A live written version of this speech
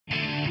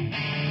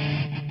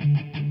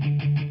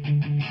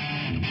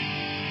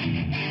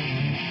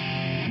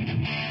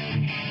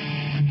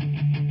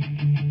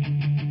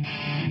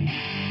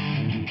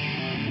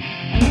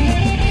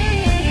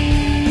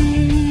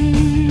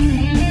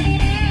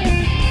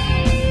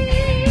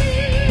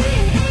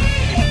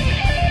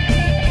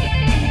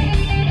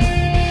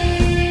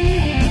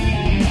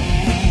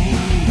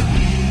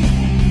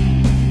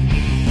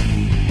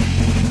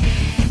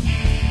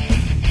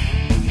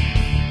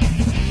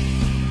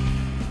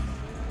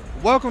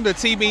Welcome to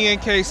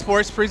TBNK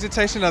Sports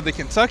presentation of the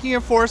Kentucky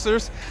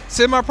Enforcers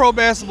semi-pro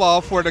basketball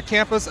for the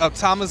campus of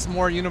Thomas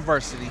More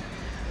University.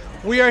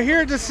 We are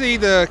here to see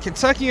the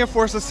Kentucky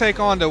Enforcers take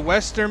on the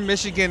Western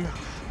Michigan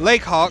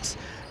Lakehawks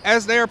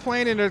as they are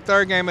playing in their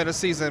third game of the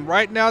season.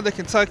 Right now, the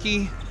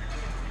Kentucky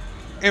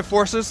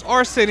Enforcers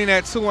are sitting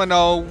at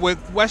 2-0 with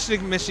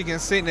Western Michigan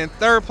sitting in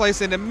third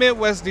place in the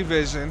Midwest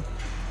Division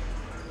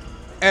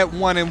at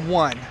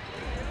 1-1.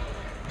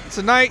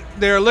 Tonight,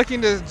 they're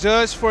looking to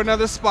judge for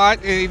another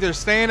spot, either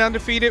staying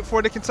undefeated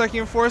for the Kentucky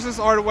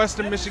Enforcers or the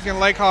Western Michigan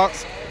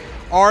Lakehawks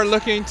are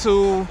looking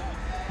to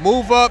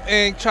move up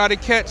and try to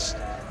catch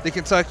the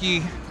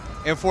Kentucky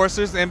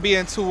Enforcers and be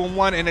in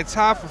 2-1 in a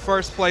tie for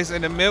first place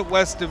in the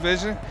Midwest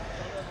Division.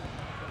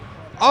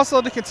 Also,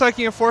 the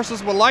Kentucky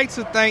Enforcers would like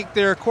to thank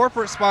their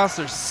corporate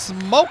sponsor,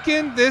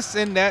 Smoking This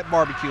and That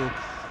Barbecue,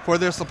 for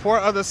their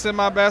support of the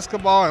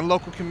semi-basketball and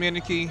local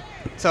community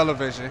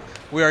television.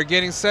 We are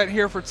getting set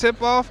here for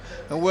tip-off,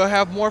 and we'll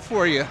have more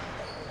for you. If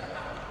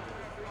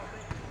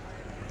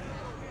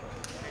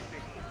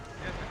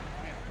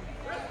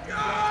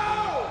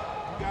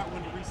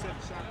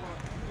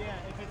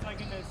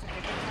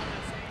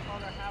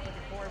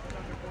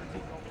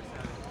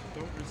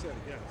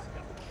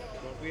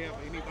we have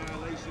any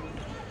violation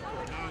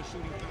or a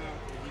non-shooting foul,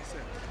 we'll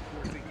reset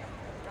 14. All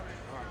right.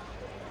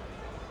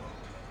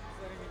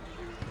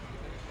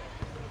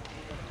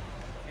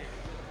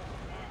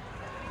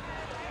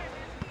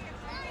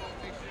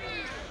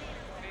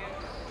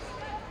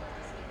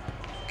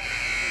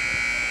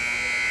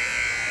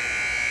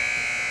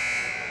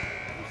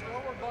 The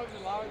score were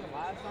buzzing louder than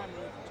last time, or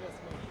was it just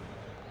me?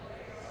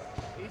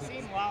 He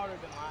seemed louder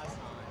than last time.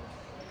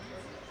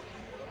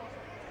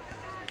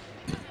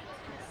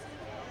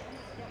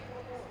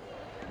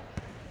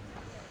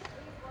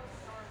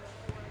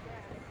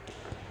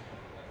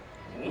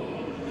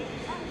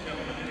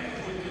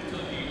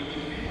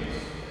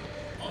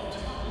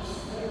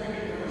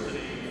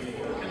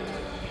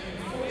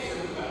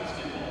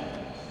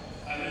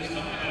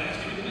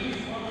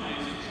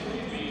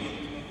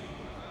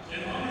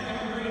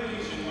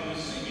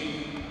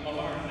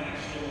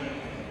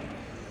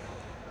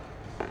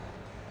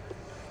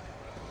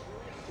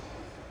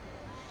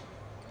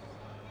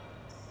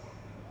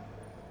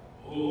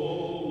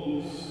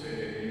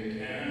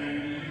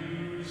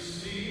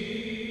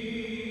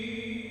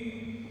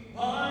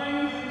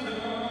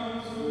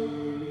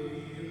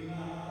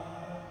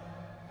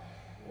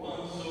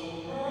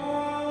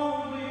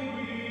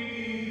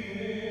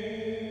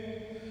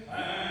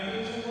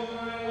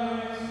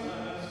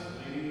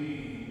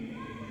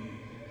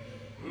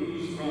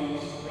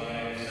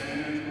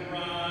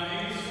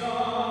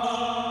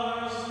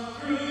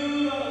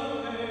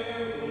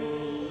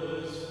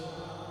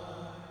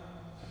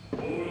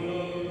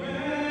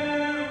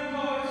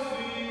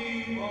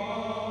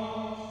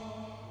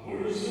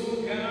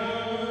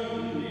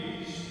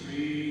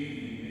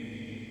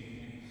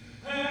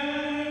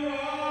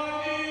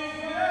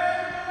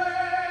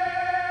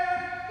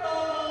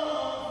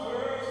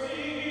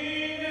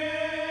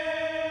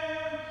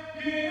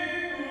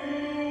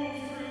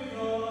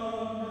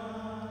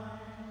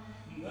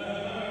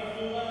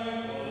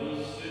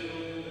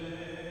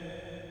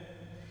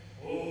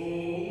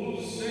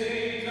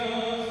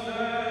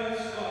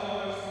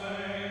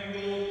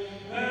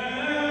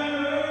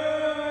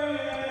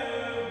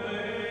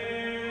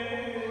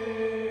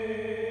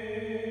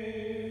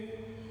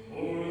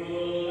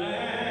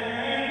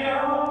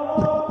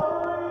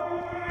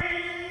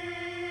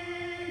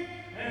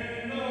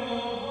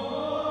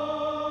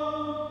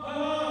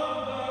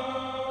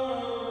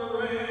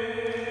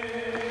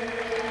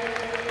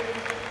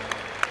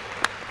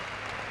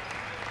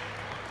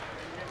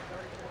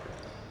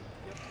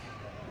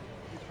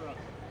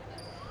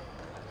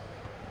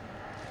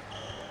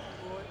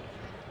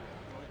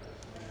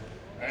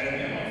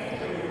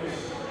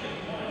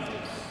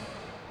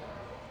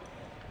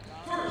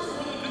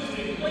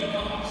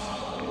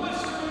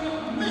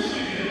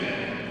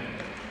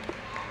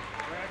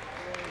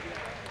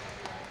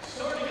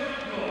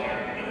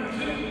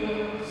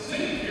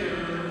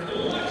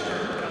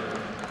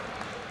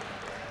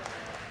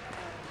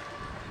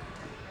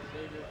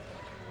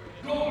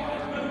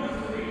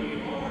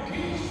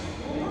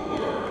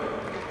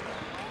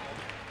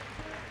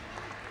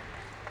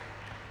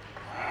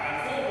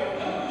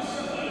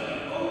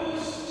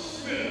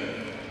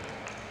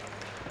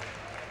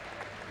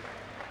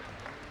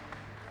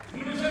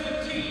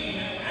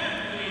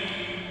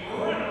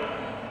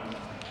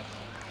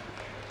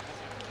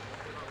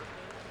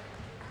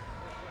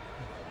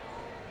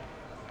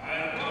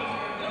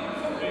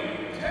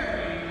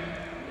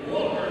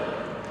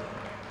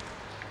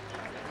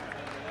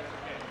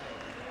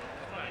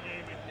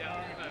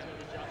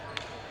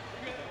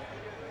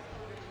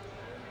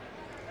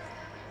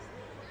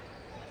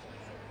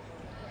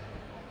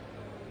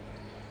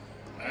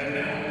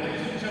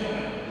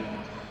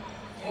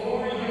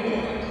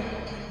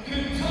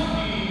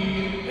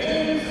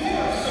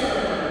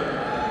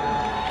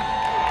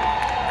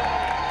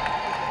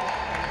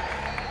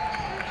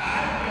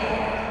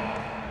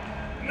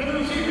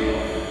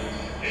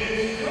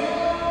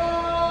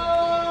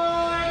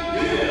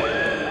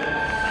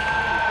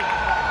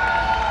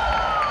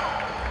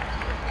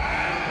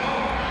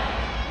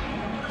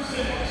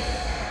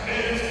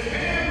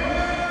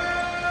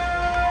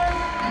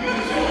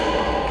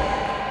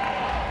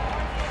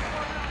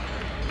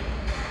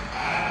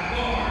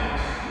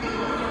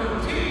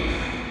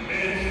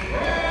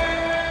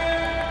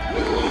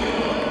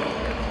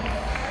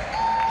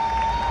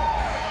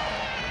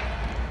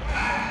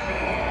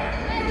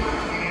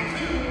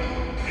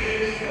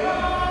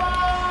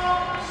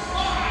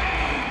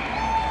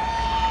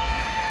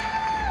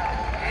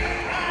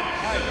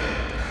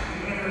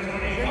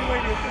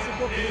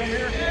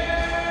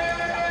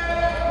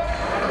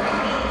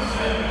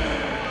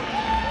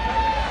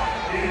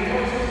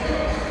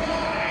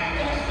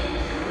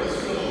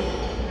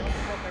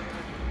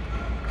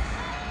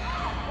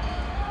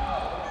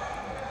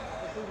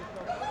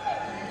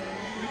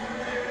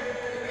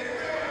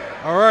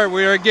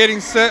 we are getting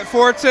set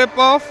for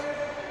tip-off.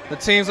 The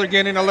teams are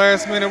getting the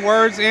last-minute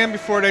words in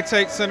before they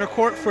take center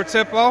court for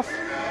tip-off.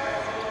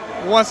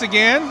 Once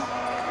again,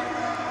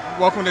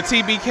 welcome to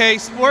TBNK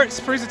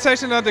Sports,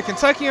 presentation of the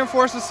Kentucky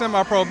Enforcers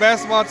Semi-Pro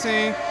Basketball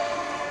Team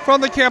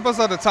from the campus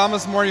of the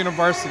Thomas More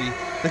University.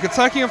 The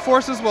Kentucky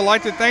Enforcers would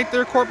like to thank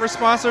their corporate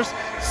sponsors,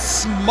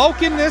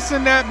 Smoking This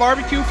and That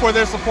Barbecue, for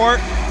their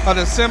support of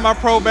the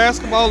semi-pro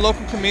basketball,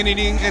 local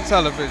community, and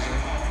television.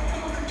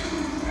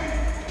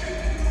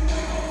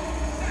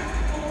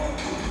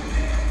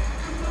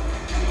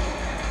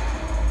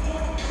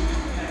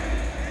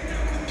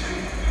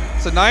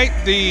 Tonight,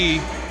 the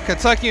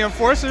Kentucky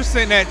Enforcers,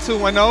 sitting at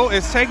 2-0,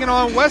 is taking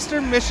on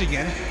Western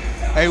Michigan,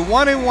 a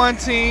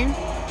 1-1 team,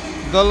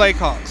 the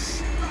Lakehawks.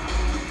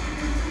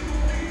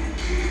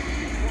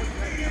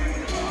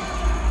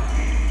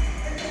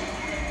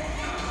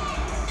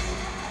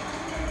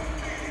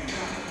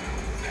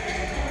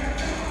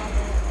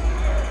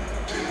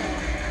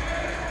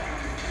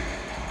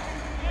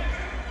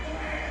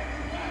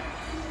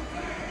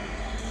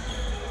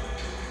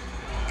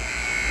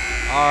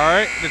 All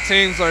right, the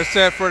teams are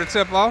set for the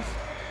tip-off.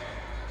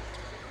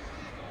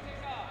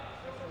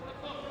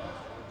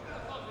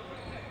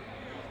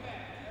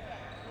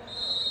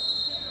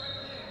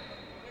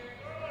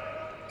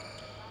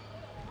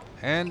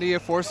 And the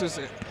Enforcers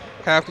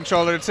have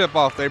control of the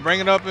tip-off. They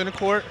bring it up in the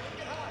court.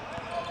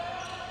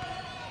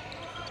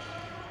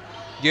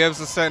 Gibbs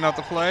is setting up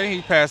the play.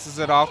 He passes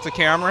it off to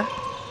Cameron.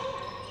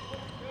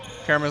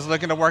 Cameron's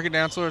looking to work it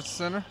down towards the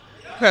center.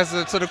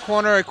 Passes it to the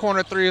corner. A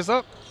corner three is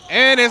up,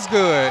 and it's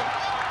good.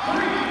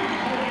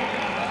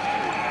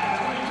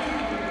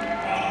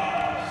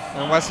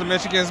 And Western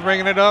Michigan's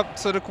bringing it up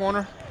to the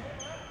corner.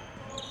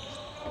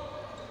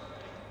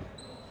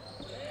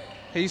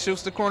 He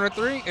shoots the corner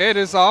three. It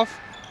is off.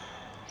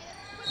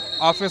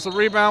 Offensive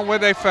rebound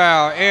with a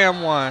foul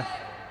and one.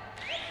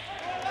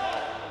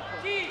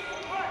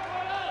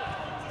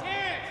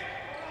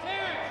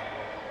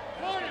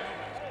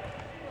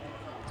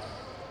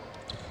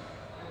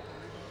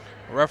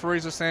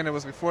 Referees are saying it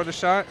was before the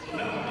shot.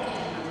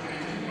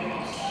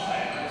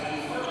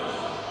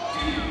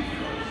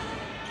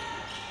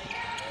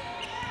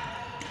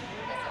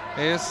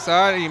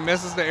 Inside, he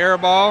misses the air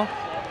ball.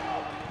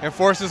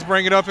 Enforcers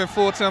bring it up in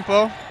full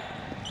tempo.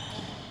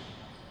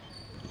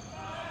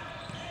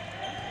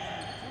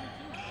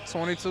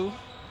 22.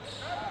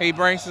 He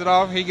brings it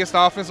off. He gets the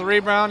offensive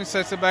rebound. He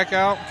sets it back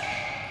out.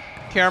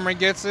 Cameron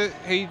gets it.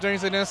 He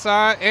brings it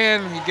inside,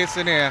 and he gets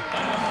it in.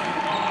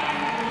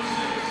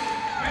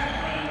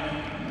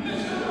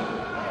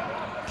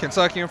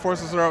 Kentucky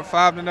Enforcers are up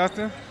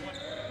 5-0.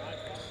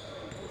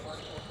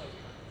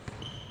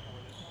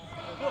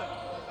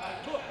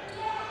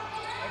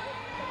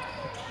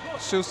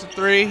 Shoots the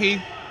three.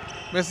 He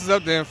misses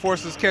up. The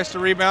Enforcers catch the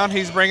rebound.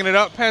 He's bringing it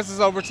up. Passes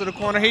over to the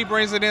corner. He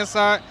brings it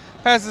inside.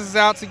 Passes it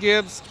out to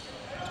Gibbs.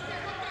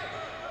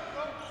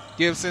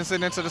 Gibbs sends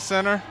it into the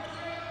center.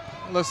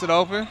 Looks it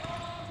open.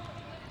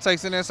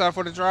 Takes it inside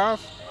for the drive.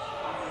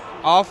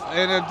 Off,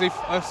 and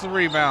it's a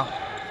rebound.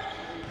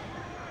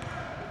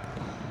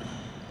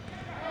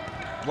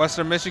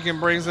 Western Michigan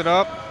brings it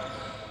up.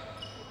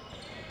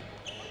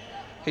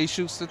 He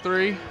shoots the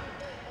three.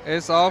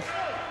 It's off.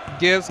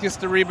 Gibbs gets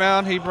the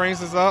rebound. He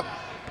brings it up.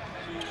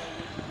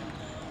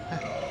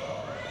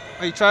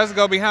 He tries to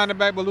go behind the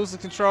back but loses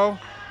control.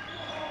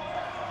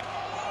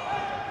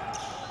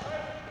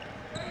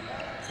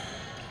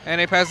 And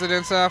they pass it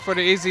inside for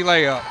the easy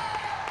layup.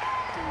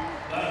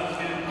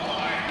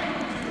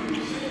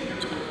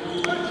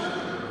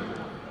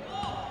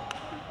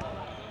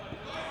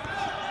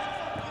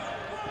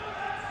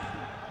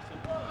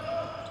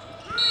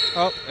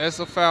 Oh, it's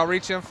a foul.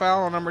 Reach-in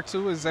foul on number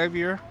 2 is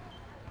Xavier.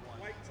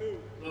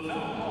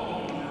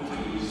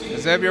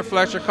 Xavier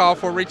Fletcher called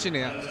for reaching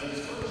in.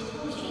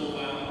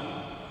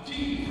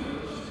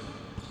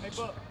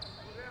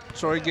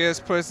 Troy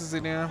Gibbs pushes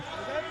it in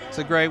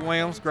to Greg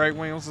Williams. Greg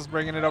Williams is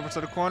bringing it over to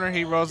the corner.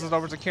 He rolls it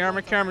over to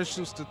Cameron. Cameron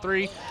shoots the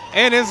three,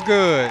 and it's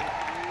good.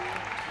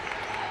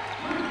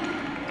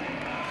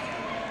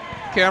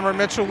 Cameron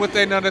Mitchell with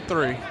another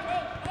three.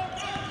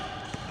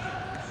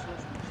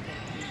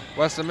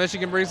 Western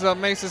Michigan brings it up,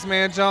 makes his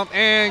man jump,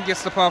 and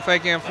gets the pump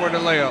fake in for the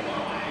layup.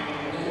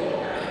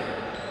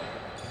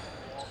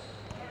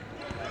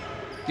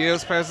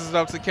 Gibbs passes it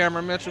up to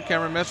Cameron Mitchell.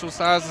 Cameron Mitchell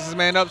sizes his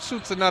man up,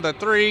 shoots another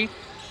three,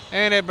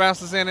 and it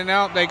bounces in and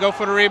out. They go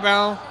for the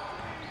rebound.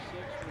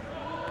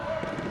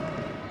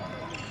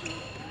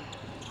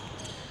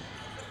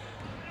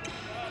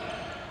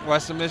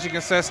 Western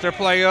Michigan sets their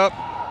play up.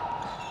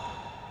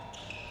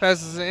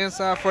 Passes it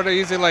inside for the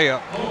easy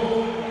layup.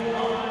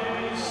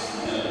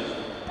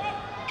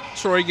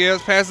 Troy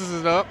Gibbs passes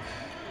it up.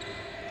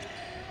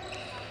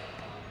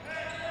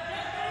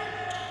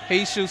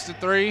 He shoots the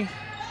three,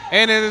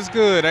 and it is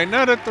good.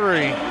 Another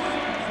three.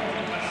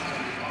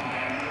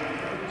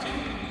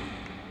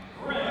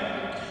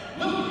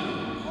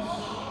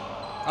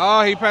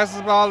 Oh, he passes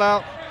the ball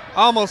out.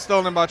 Almost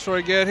stolen by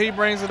Troy Gibbs. He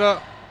brings it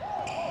up.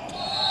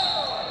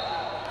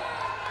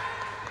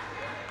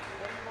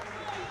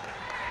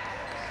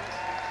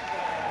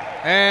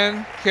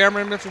 And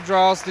Cameron Mitchell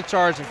draws the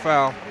charging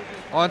foul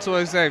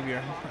onto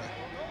Xavier.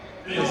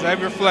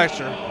 Xavier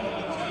Fletcher.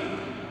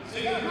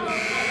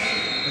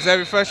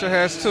 Xavier Fletcher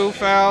has 2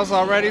 fouls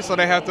already, so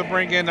they have to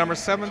bring in number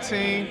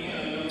 17,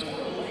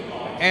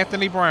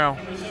 Anthony Brown.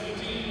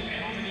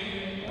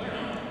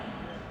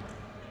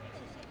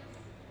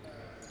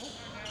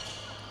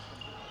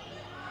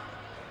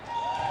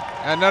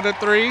 Another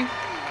 3.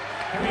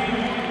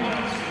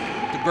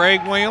 To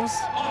Greg Williams.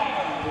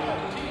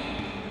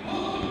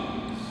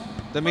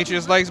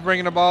 Demetrius Lakes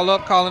bringing the ball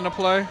up, calling the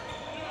play.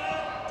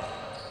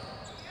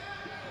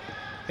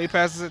 He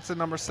passes it to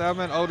number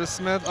 7, Otis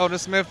Smith.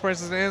 Otis Smith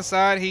presses the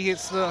inside. He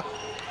hits the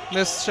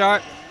missed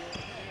shot.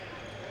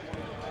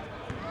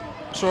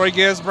 Troy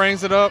Gibbs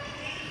brings it up.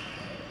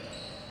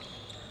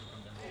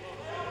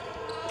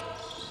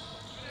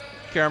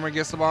 Cameron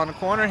gets the ball in the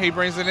corner. He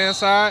brings it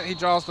inside. He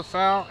draws the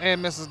foul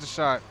and misses the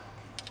shot.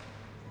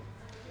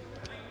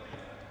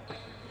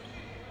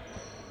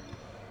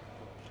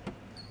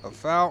 A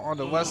foul on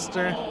the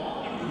Western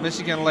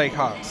Michigan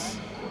Lakehawks.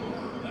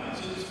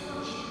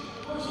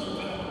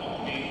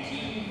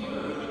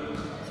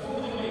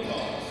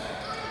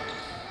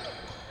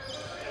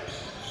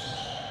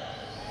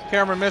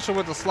 Cameron Mitchell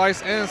with the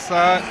slice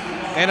inside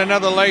and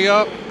another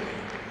layup.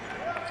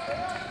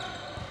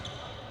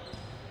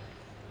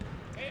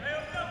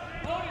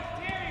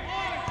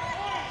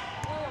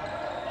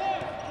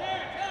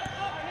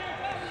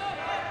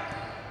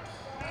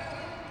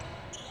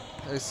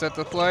 They set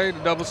the play, the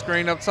double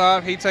screen up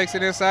top. He takes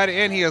it inside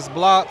and he is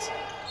blocked.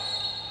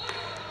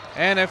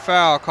 And a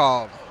foul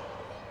called.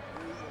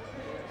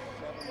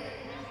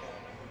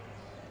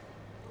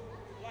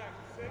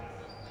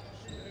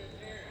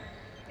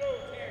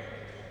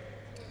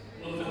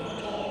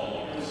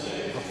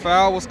 A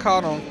foul was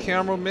called on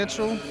Cameron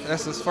Mitchell.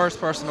 That's his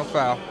first personal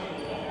foul.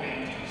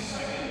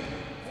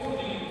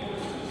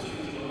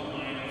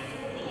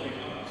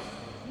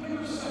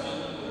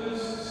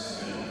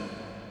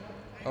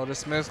 Otis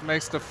Smith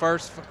makes the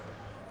first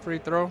free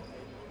throw.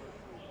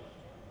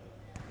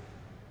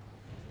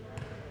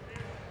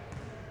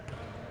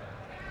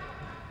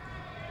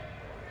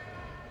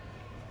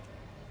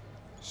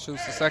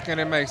 Shoots the second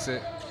and makes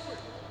it.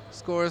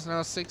 Score is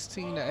now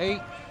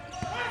 16-8.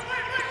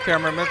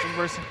 Cameron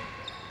Mitchell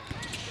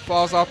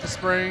falls off the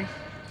screen.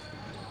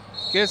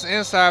 Gets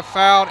inside,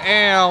 fouled,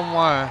 and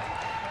one.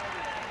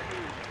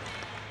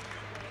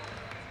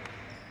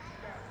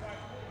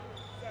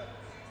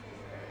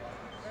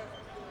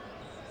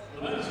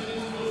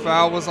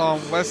 Foul was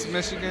on West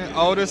Michigan,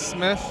 Otis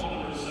Smith.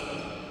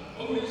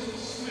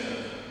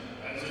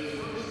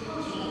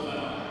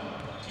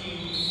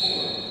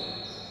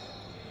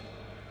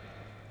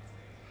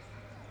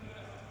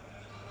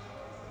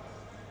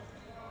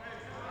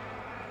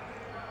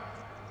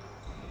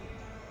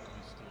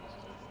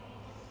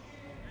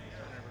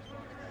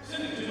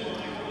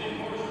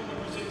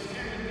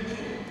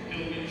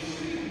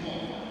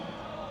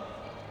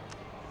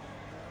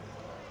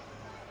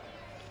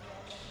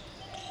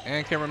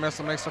 And Cameron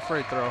Mitchell makes a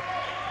free throw.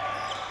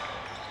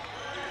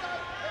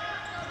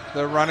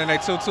 They're running a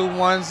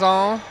 2-2-1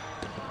 zone.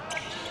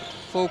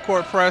 Full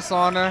court press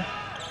on her.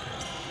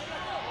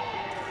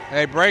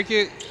 They break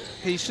it.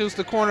 He shoots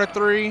the corner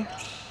 3.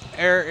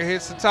 Air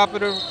hits the top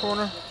of the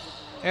corner.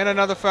 And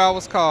another foul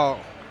was called.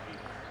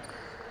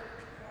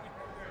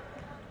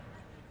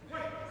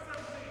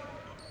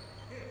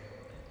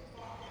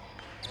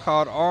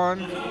 Called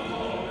on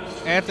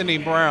Anthony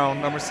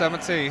Brown, number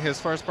 17, his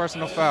first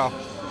personal foul.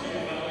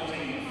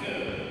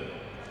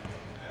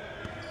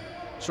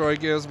 Troy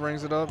Gibbs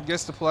brings it up,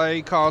 gets the play,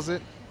 he calls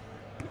it.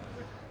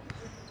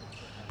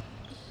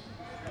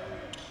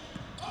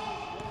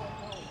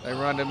 They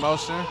run in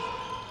motion.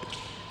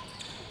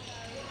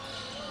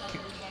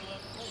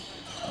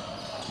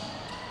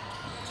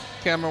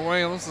 Cameron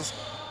Williams is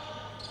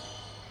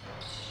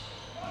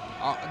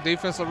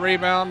defensive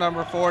rebound,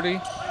 number 40.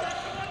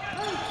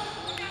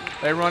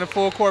 They run a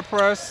full court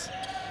press.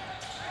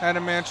 Had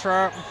a man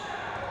trap.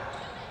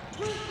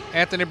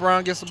 Anthony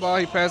Brown gets the ball,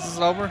 he passes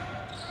it over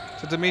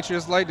to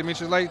Demetrius Lake.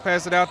 Demetrius Lake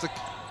passes it out to,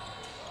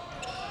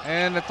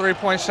 and the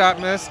 3-point shot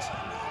missed.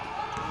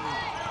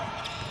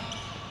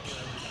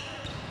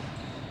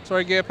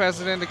 Troy Gibb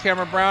passes it in to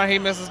Cameron Brown. He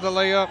misses the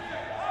layup.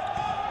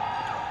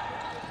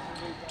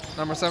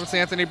 Number 17,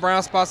 Anthony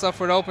Brown spots up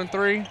for the open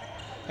 3,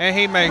 and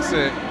he makes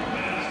it.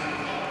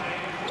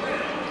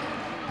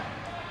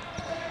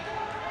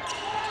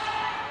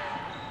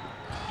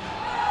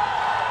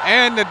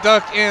 And the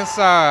dunk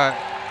inside.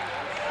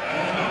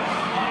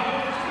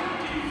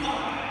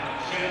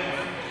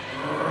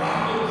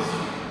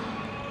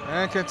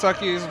 And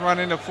Kentucky is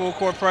running the full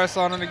court press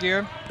on it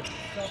again.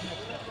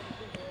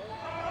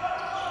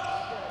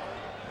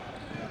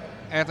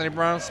 Anthony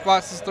Brown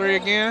spots his 3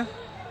 again,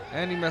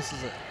 and he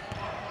misses it.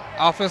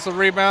 Offensive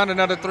rebound,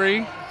 another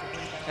 3,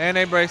 and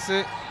they brace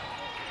it.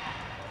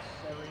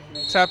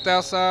 Tapped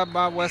outside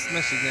by West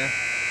Michigan.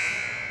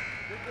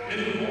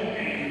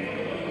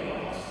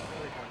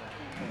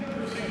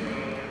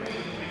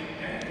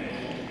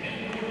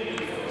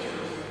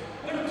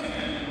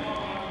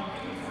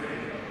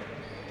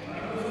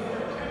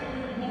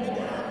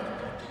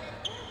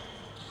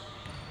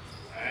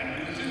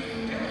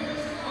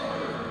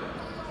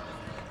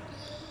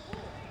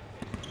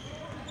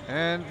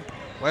 And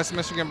West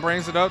Michigan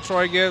brings it up.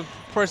 Troy Gibbs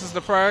pushes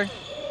the prey.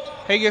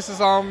 He gets his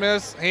own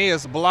miss. He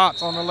is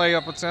blocked on the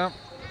layup attempt.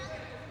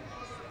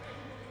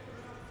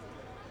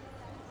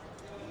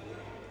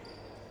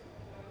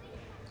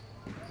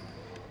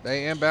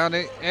 They inbound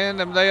it, and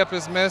the layup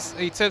is missed.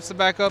 He tips it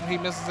back up. He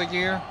misses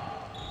again.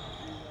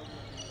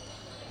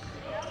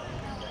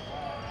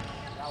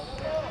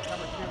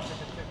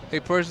 He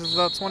pushes it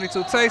up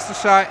 22, takes the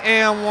shot,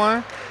 and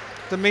one.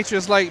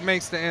 Demetrius Lake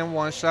makes the and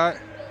one shot.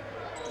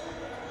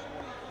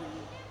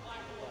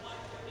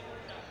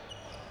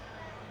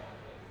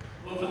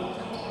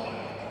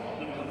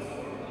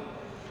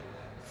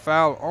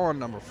 Foul on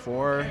number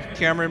 4,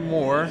 Cameron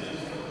Moore.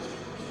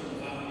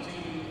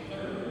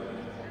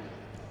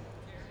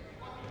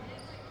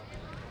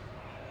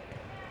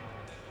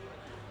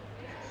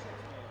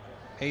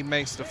 He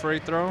makes the free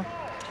throw.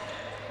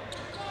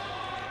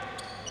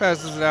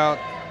 Passes it out.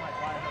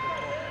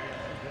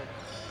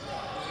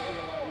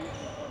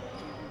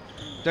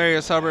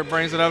 Darius Hubbard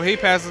brings it up. He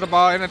passes the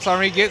ball in the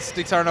turn. He gets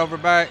the turnover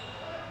back.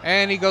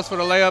 And he goes for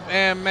the layup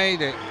and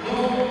made it.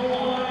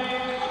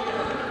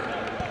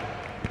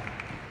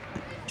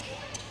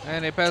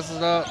 And he passes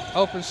it up.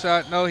 Open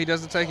shot. No, he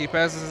doesn't take. He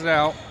passes it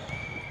out.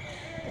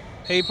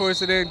 He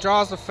puts it in,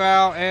 draws the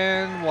foul,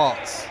 and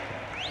walks.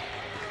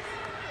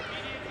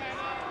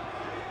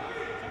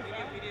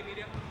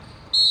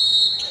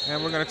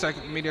 And we're going to take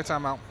a media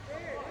timeout.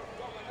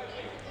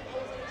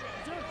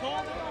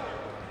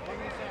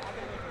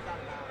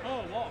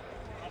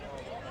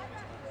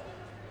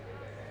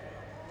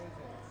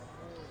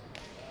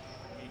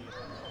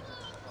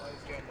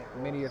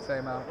 Media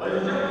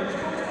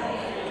timeout.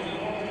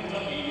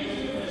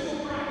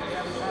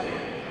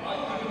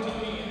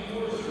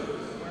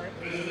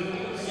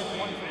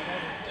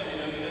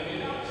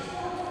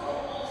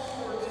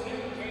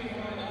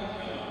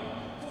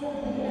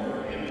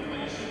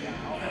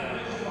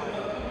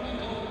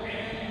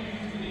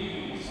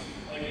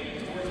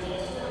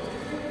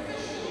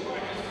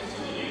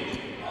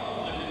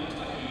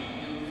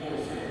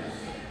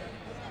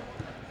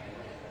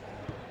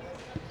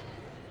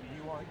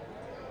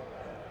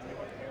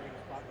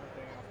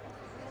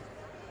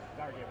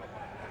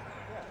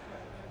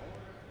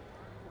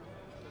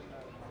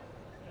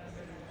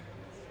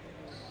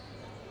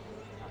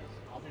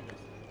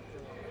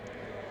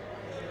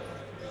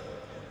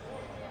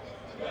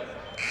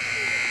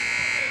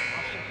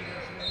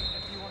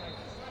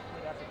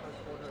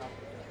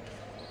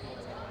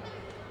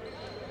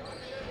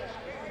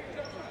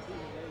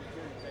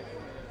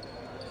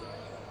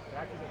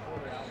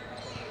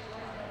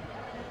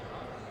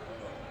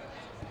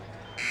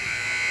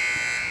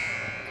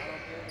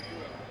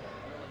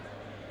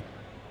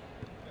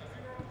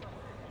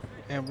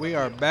 And we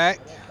are back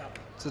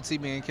to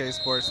TBNK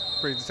Sports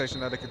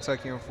presentation of the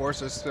Kentucky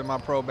Enforcers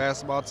semi-pro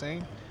basketball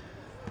team.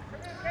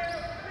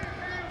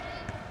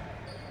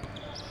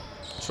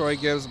 Troy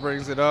Gibbs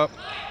brings it up,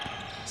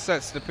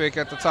 sets the pick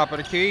at the top of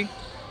the key.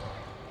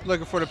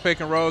 Looking for the pick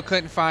and roll,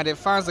 couldn't find it.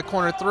 Finds the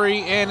corner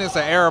three, and it's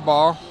an air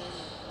ball.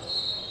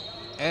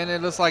 And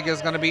it looks like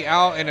it's going to be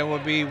out, and it will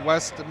be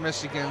West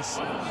Michigan's.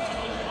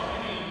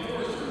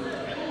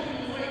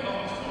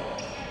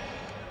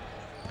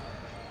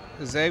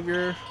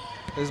 Xavier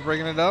is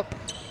bringing it up.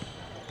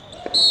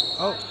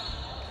 Oh.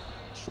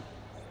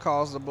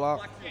 Calls the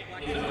block.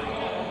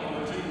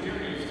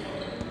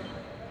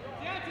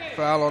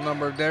 Foul on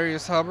number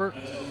Darius Hubbard.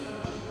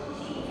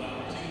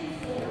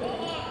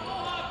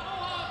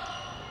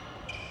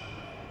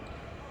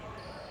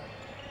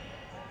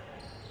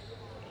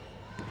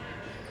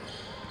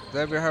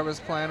 Xavier Hubbard's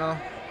playing on.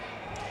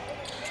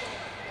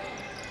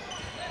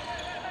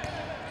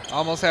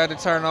 Almost had the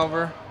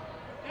turnover.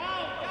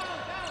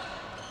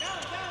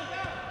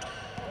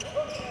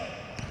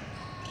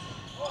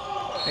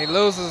 He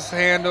loses his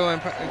handle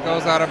and it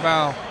goes out of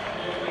bounds.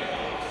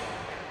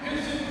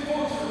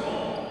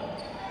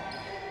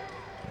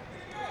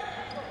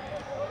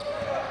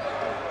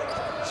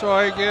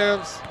 Troy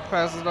Gibbs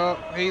passes it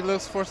up. He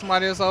looks for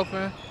somebody that's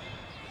open.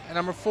 And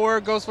number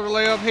 4 goes for the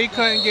layup. He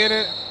couldn't get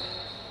it.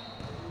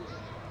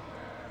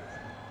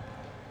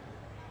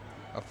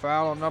 A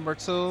foul on number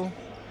 2.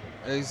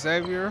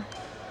 Xavier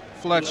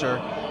Fletcher.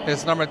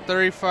 His number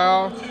 3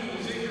 foul.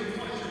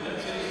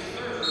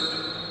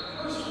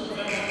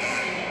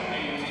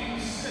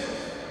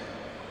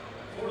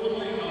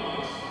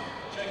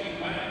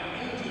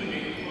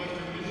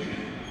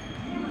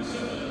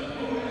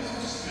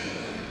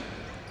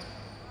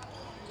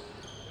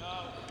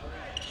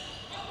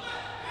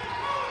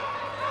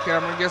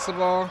 Cameron gets the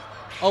ball.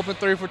 Open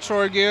 3 for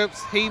Troy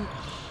Gibbs. He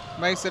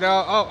makes it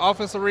out. Oh,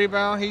 offensive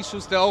rebound. He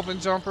shoots the open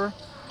jumper.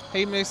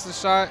 He makes the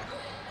shot.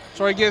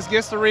 Troy Gibbs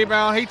gets the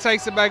rebound. He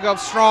takes it back up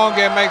strong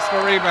and makes the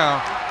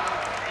rebound.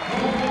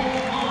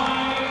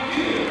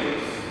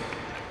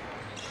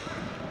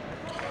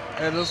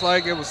 It looks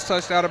like it was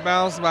touched out of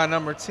bounds by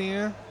number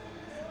 10,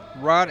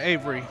 Rod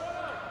Avery.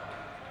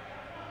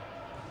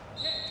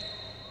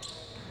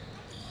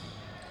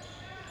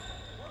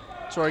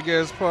 Troy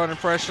Gibbs putting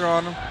pressure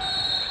on him.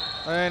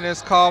 And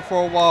it's called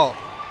for a walk.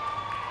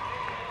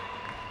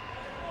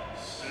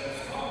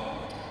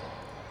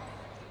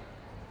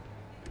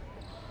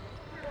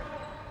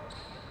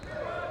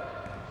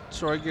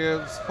 Troy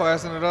Gibbs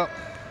passing it up.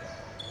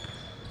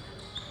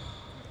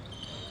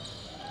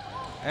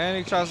 And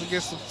he tries to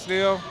get some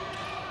steal.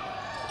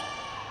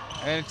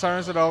 And he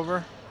turns it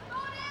over.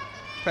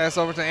 Pass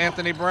over to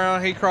Anthony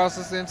Brown. He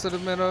crosses into the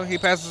middle. He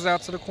passes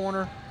out to the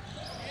corner.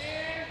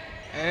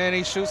 And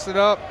he shoots it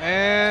up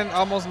and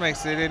almost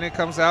makes it. And it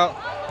comes out.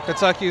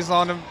 Kentucky's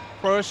on the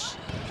push.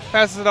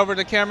 Passes it over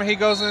to Cameron. He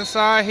goes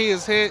inside. He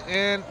is hit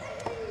and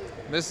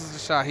misses the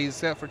shot. He's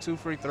set for 2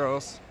 free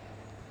throws.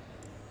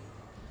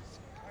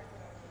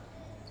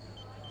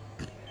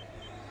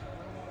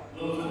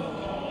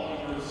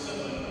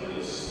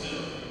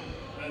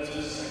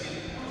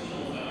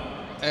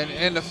 And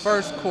in the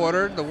first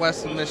quarter, the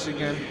Western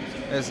Michigan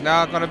is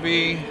now going to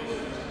be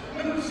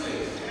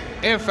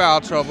in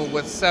foul trouble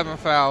with 7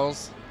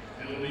 fouls,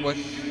 with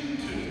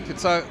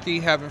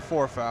Kentucky having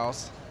 4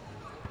 fouls.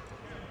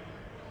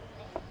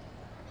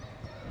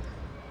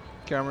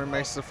 Cameron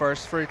makes the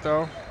first free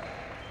throw.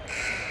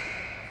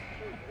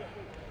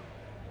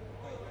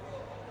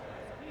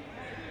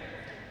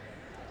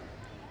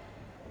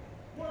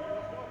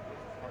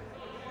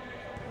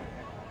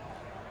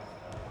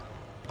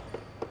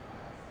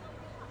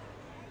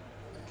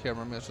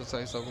 Cameron Mitchell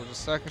takes over the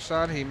second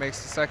shot. He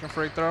makes the second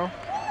free throw.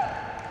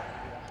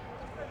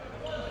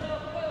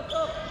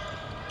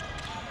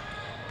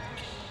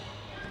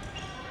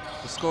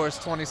 The score is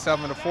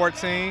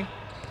 27-14.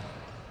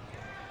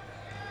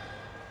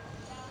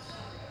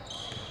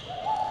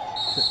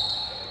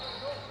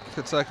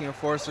 Kentucky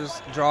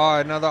Enforcers draw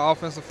another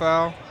offensive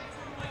foul.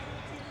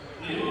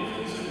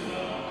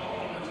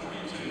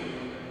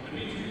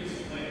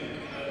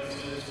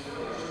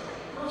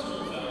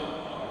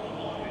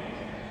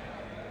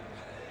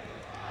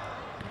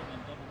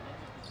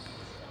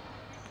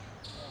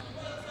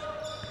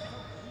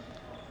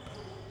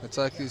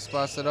 Kentucky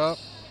spots it up.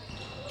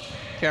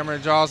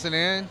 Cameron draws it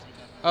in,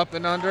 up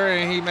and under,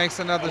 and he makes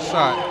another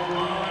shot.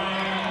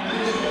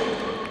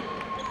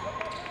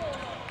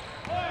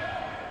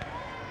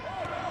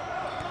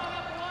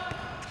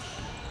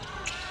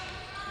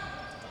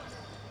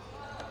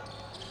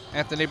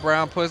 Anthony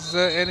Brown pushes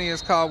it, and he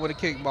is called with a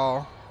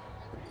kickball.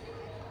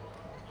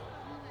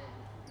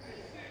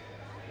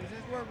 Is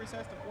this where we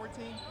recess to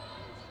 14? Is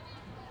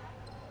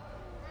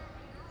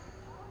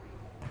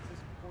this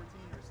 14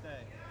 or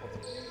stay?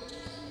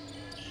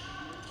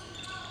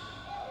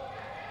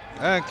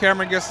 And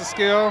Cameron gets the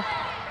steal.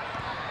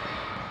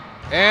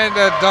 And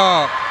a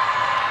dunk.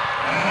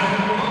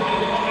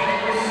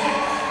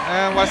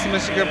 And Western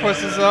Michigan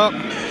pushes up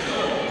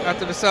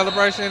after the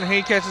celebration.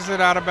 He catches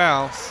it out of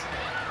bounds.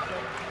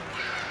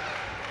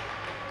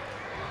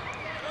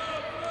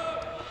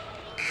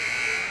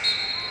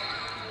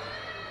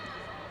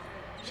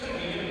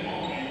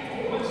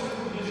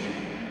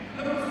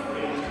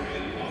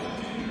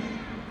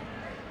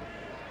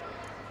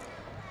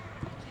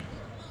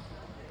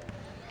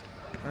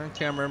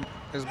 Cameron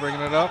is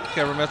bringing it up.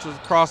 Cameron Mitchell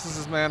crosses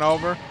his man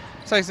over,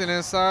 takes it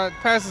inside,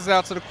 passes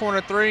out to the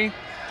corner 3,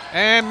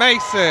 and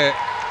makes it.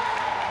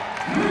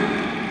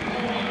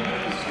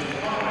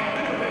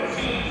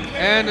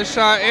 And the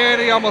shot in,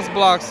 he almost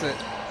blocks it.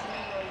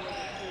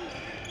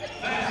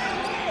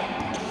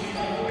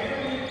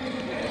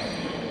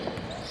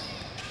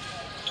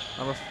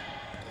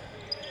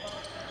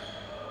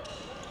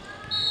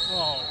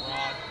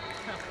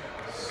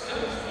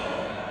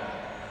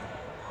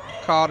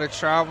 Called a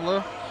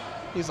traveler.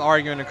 He's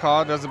arguing the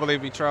call, doesn't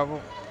believe he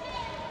traveled.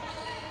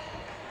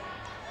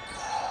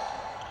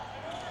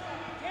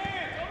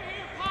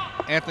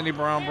 Anthony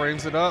Brown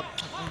brings it up,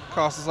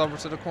 crosses over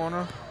to the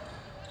corner.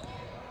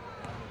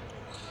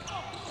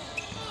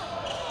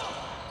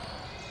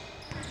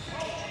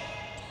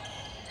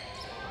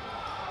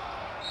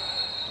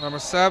 Number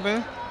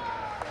 7.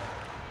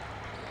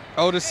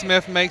 Otis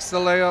Smith makes the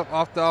layup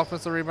off the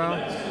offensive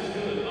rebound.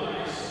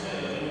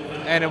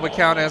 And it would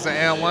count as an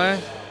and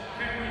 1.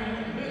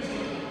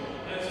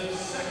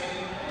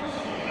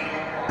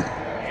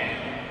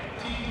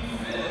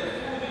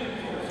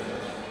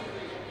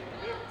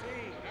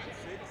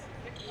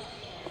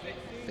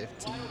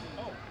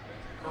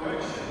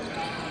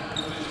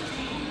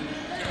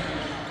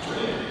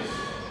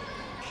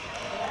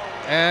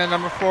 And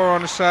number 4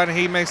 on the shot, and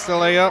he makes the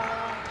layup.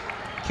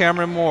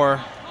 Cameron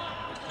Moore.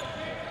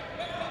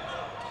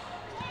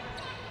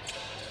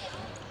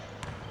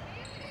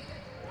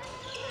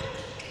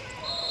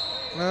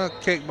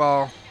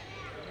 Kickball.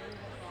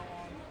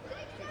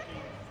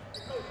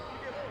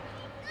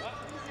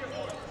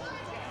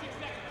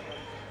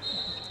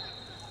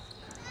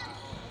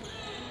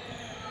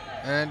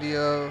 And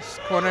the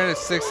corner is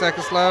 6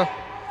 seconds left.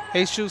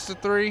 He shoots the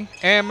 3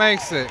 and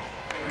makes it.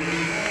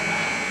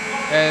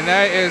 And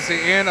that is the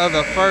end of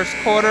the first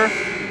quarter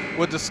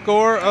with the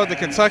score of the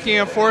Kentucky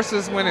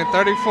Enforcers winning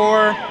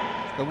 34,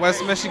 the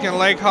West Michigan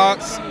Lake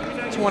Hawks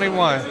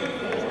 21.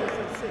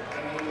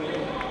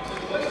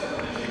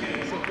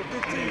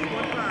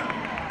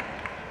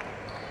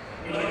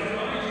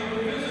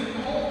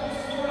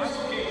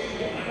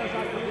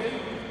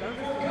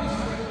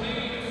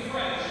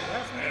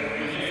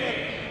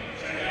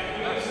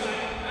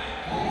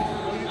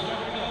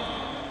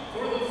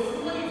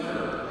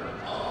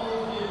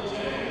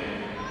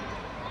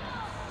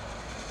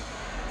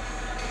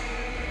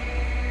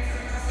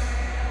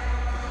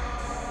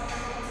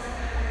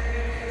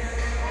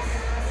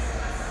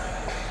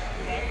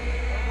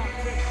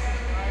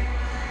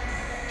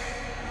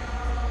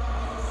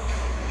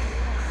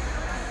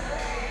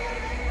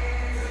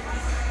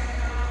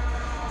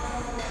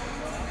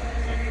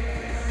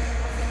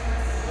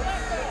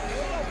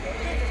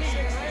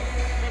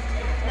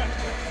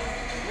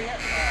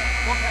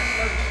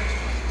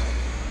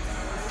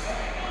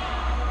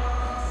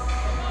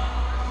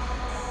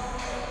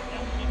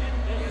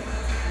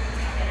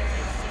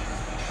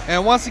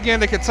 And once again,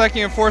 the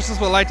Kentucky Enforcers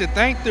would like to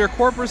thank their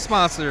corporate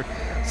sponsor,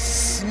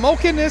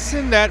 Smoking This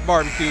and That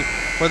Barbecue,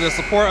 for the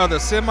support of the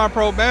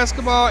semi-pro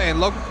basketball and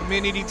local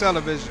community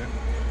television.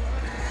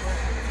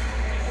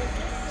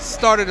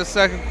 Started the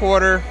second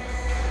quarter.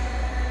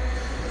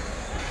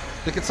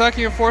 The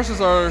Kentucky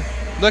Enforcers are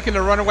looking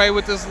to run away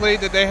with this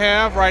lead that they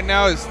have. Right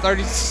now it's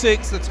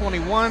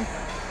 36-21.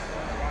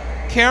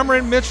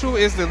 Cameron Mitchell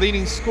is the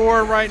leading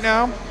scorer right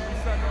now.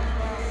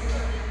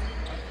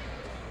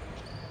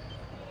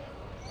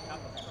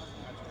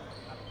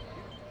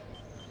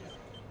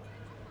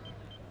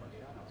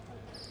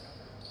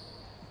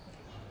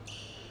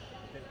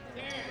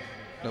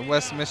 The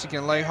West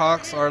Michigan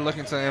Lakehawks are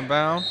looking to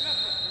inbound.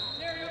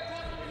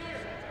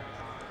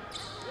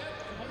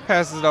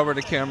 Passes it over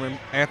to Cameron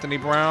Anthony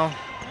Brown.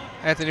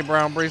 Anthony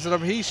Brown brings it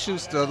up. He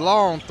shoots the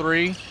long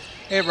three.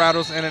 It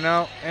rattles in and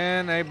out,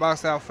 and a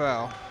box out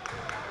foul.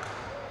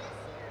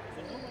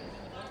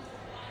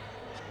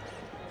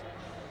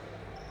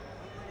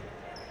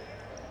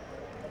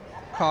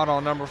 Caught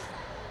on number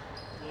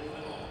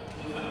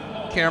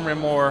Cameron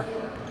Moore.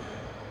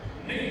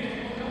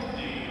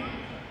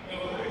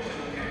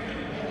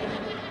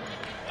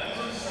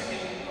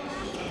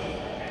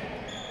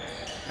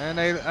 And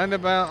they under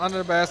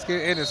the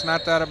basket. It is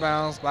knocked out of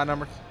bounds by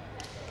number.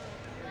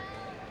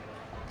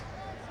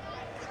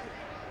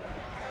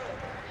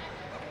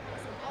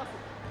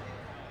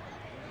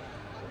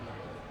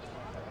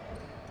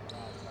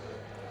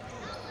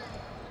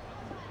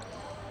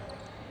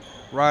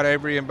 Rod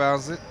Avery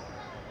inbounds it.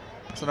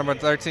 So number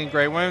 13,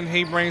 Gray Wynn.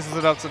 He brings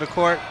it up to the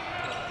court.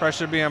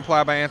 Pressure being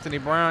applied by Anthony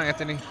Brown.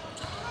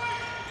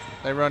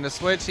 They run the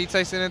switch. He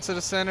takes it into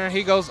the center.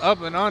 He goes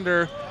up and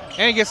under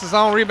and gets his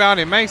own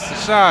rebound and makes the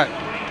shot.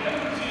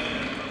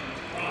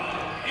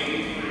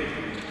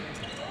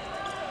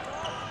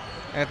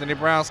 Anthony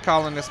Brown's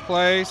calling his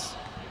plays.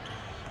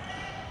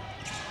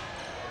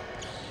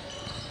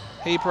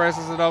 He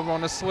presses it over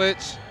on the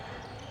switch.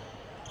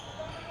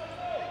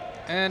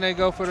 And they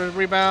go for the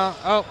rebound.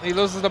 Oh, he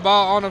loses the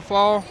ball on the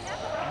floor.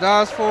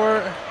 Dives for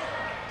it.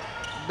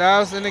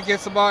 Dives and it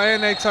gets the ball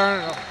and they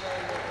turn it.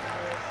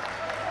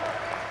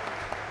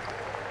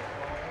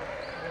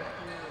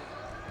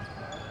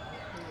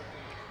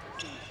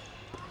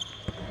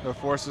 The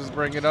Forces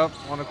bring it up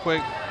on a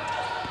quick.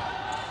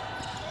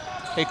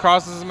 He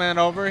crosses his man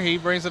over. He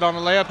brings it on the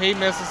layup. He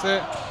misses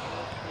it.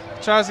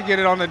 Tries to get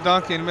it on the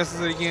dunk and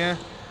misses it again.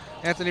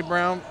 Anthony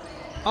Brown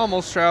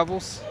almost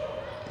travels.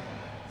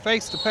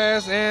 Fakes the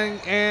pass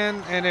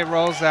and it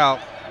rolls out.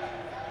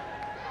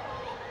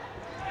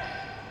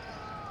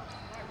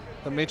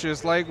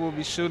 Demetrius Lake will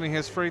be shooting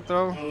his free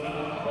throw.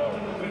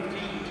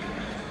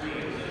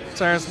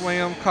 Terrence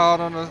Briggs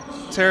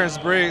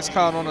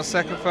called on the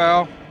second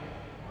foul.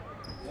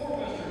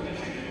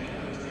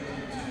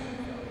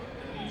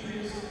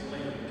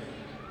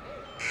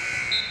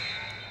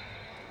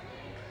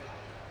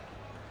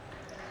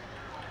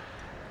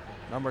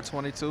 Number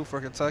 22 for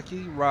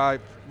Kentucky,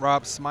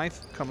 Rob Smythe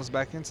comes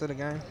back into the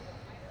game.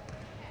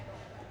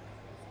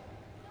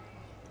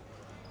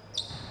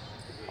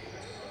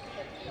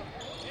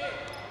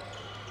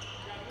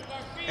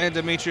 And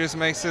Demetrius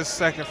makes his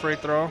second free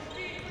throw.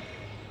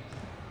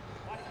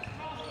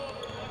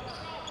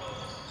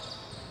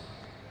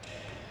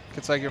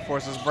 Kentucky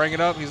Forces bring it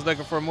up. He's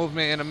looking for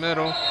movement in the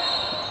middle.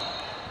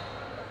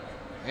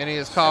 And he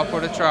is called for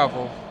the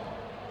travel.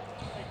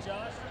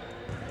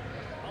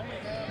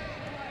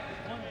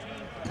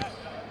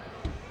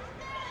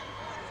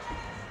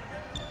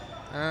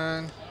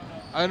 And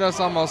I know it's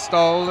almost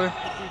stolen.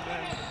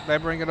 They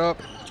bring it up.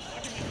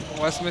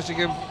 West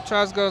Michigan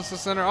tries to go to the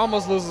center,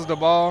 almost loses the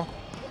ball.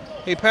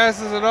 He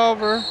passes it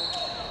over.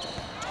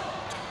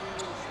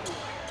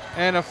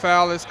 And a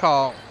foul is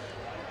called.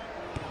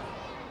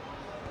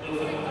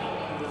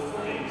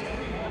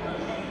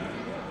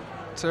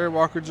 Terry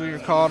Walker Jr.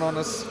 called on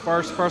his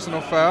first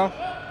personal foul.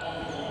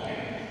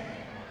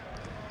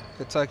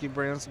 Kentucky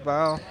brings the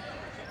foul.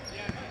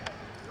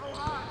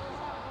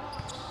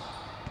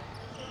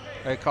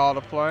 They call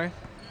the play.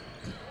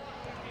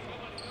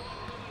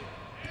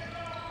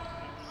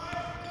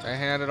 They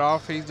hand it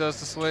off. He does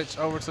the switch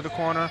over to the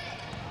corner.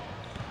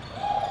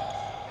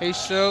 He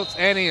shoots,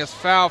 and he is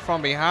fouled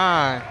from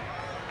behind.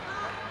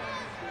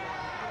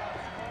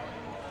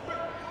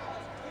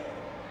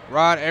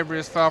 Rod Avery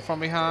is fouled from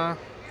behind.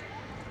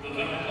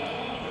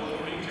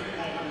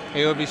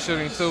 He will be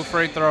shooting 2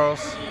 free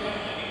throws.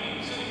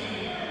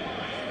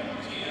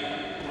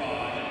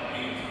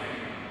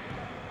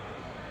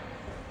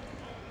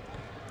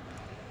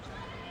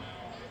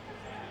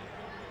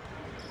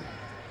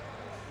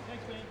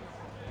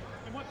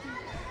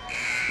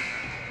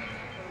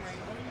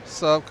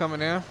 Sub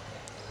coming in.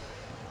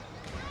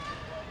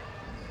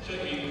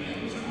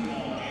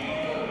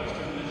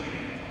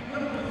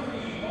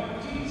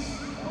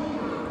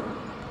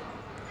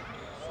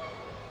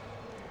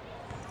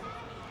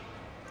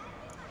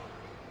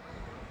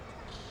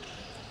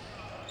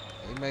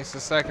 He makes the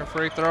second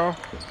free throw.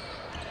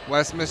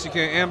 West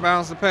Michigan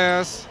inbounds the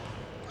pass.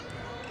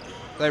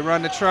 They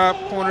run the trap,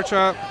 corner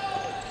trap.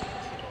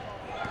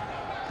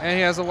 And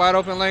he has a wide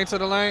open lane to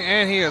the lane,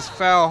 and he is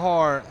fouled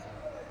hard.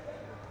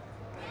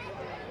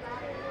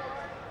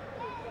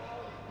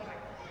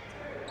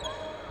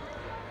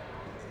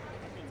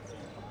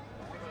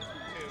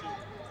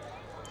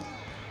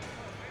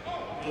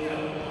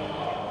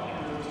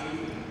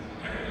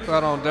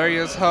 Foul on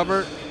Darius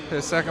Hubbard,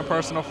 his second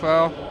personal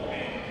foul.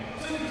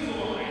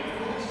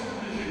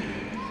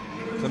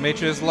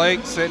 Demetrius Lake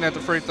sitting at the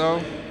free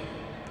throw.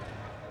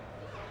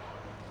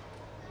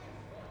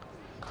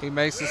 He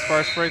makes his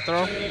first free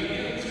throw.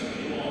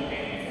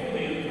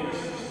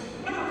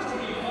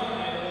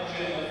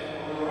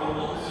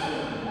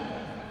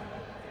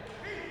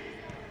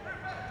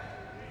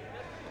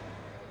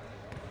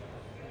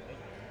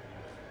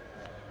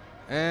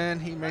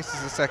 And he makes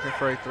his second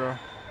free throw.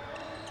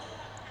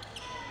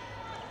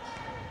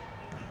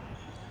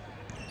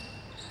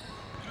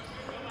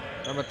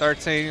 Number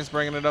 13 is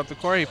bringing it up the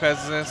court. He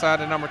passes it inside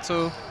to number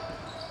 2.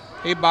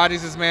 He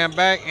bodies his man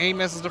back, and he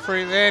misses the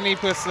free, and he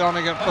puts it on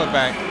the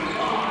putback.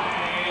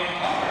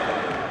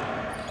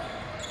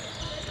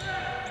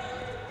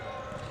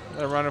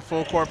 They're running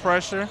full court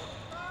pressure,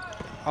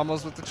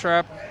 almost with the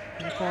trap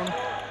in the corner.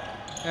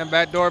 And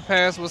backdoor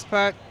pass was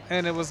packed,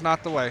 and it was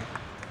knocked away.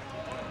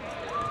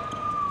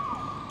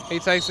 He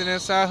takes it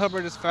inside.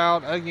 Hubbard is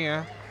fouled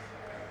again.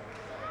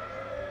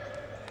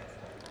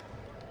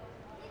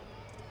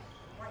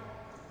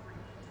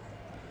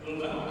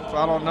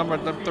 Foul on number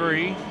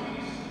 3.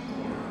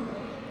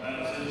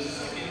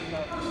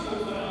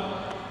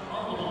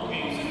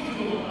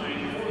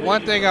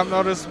 One thing I've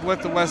noticed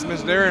with the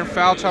Westminster, they're in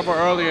foul trouble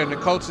earlier, and the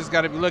coach has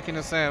got to be looking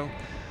at saying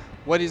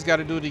what he's got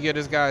to do to get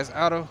his guys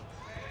out of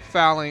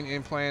fouling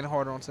and playing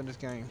harder onto this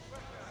game.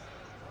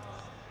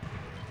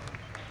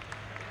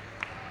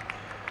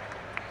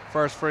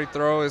 First free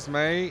throw is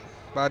made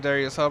by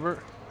Darius Hubbard.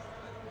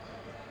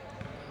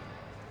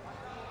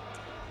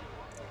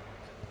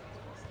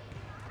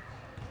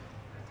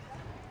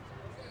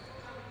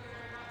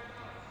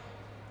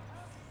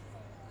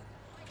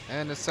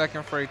 And the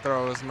second free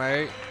throw is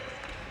made.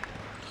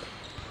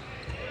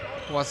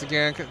 Once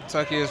again,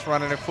 Kentucky is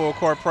running a full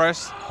court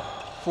press.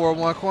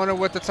 4-1 corner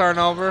with the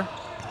turnover.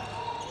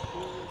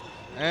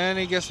 And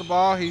he gets the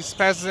ball. He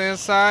passes it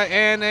inside,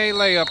 and a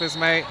layup is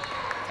made.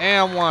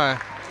 And one.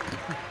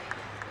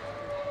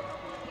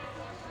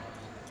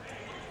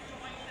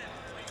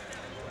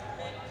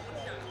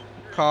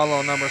 Call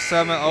on number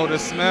 7,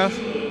 Otis Smith.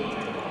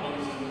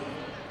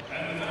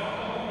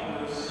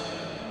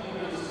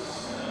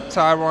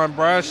 Tyron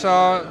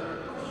Bradshaw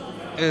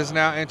is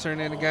now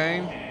entering in the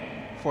game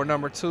for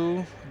number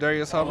 2,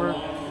 Darius Hubbard.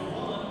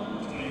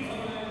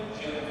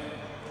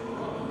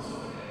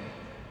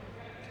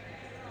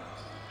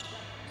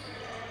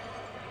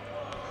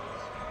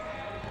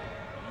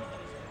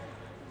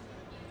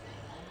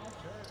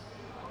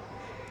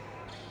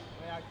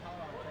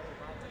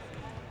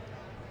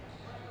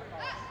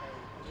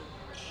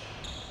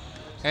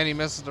 And he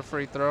misses the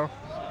free throw.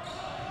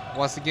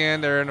 Once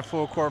again, they're in the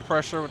full court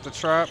pressure with the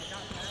trap.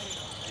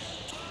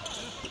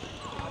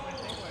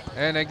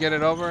 And they get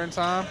it over in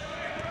time.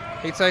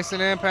 He takes it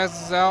in,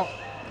 passes out.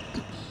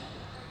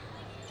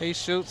 He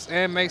shoots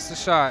and makes the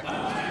shot.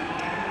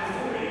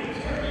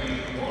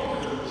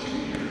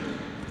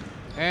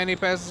 And he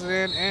passes it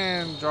in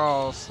and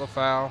draws the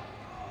foul.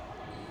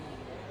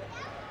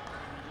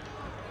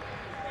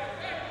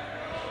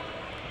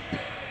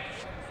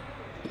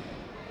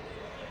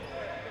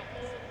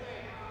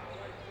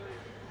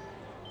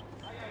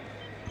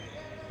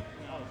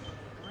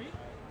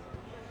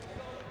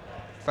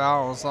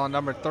 Fouls on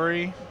number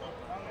 3,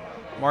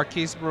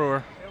 Marquise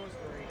Brewer.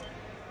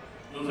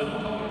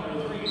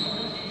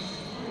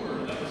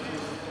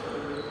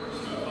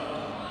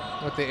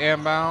 With the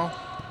inbound.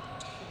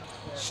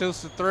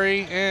 Shoots the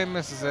 3 and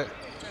misses it.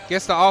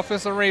 Gets the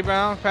offensive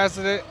rebound,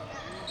 passes it,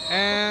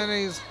 and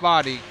he's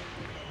bodied.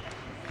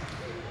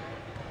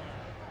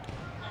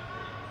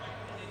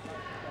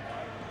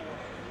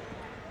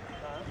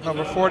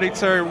 Number 40,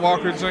 Terry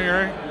Walker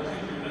Jr.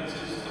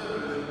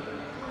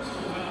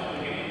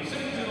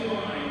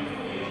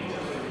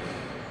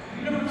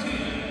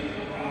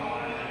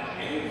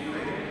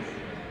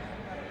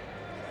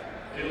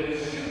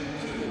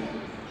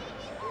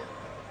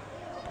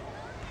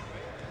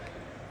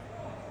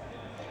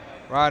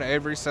 Rod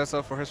Avery sets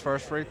up for his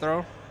first free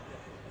throw.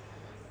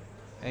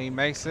 And he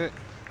makes it.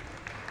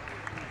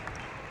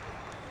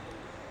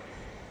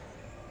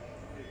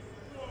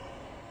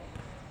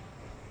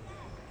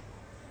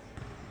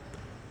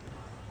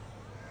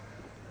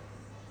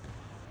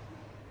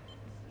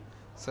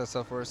 Sets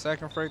up for his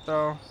second free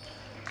throw.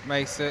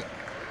 Makes it.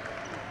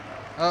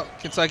 Oh,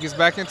 Kentucky's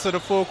back into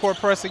the full court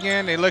press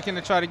again. They're looking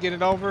to try to get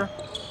it over.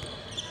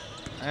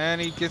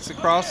 And he gets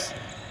across.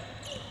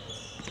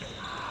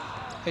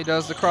 He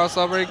does the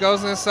crossover, he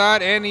goes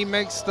inside, and he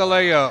makes the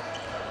layup.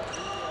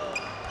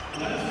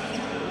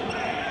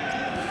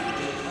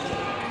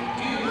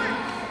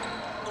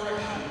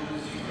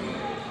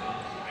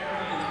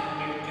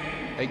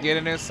 They get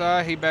it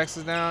inside, he backs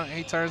it down,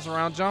 he turns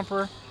around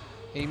jumper,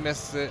 he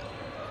misses it.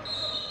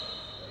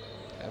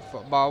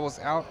 Ball was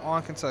out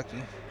on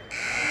Kentucky.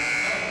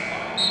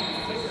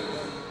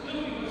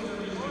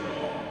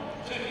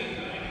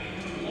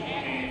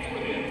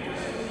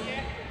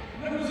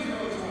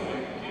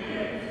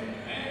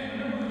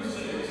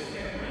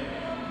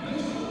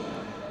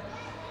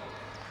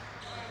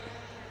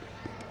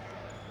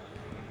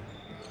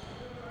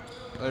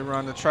 They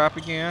run the trap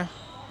again.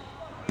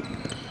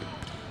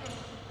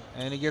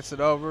 And he gets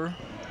it over.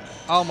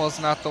 Almost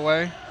knocked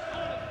away.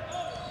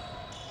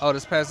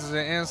 Otis passes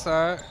it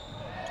inside.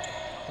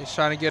 He's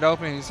trying to get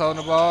open. He's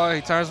holding the ball.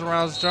 He turns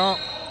around his jump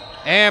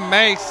and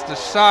makes the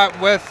shot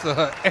with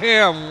the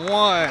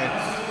M1.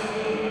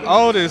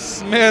 Otis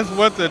Smith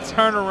with the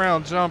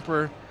turnaround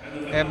jumper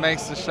and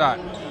makes the shot.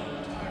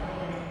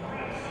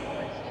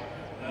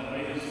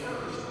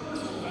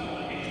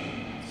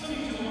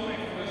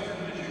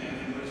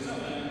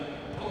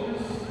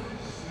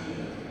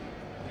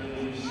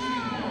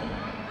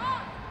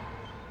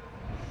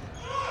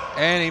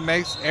 And he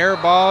makes air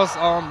balls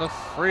on the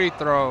free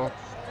throw.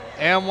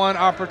 And one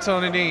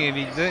opportunity, and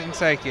he didn't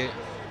take it.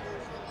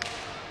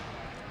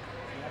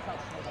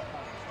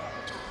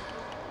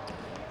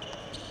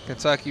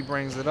 Kentucky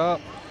brings it up.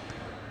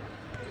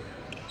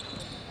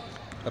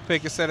 A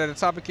pick is set at the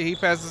top of the key. He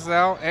passes it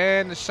out,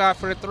 and the shot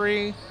for the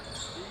three.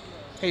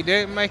 He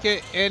didn't make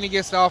it, and he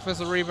gets the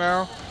offensive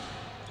rebound.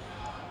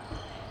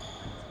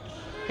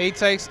 He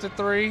takes the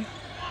three,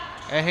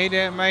 and he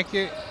didn't make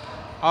it.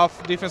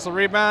 Off defensive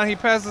rebound, he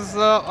passes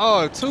up.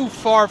 Oh, too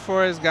far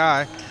for his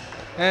guy.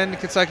 And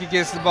Kentucky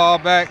gets the ball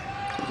back,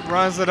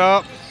 runs it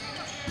up,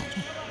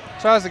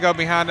 tries to go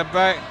behind the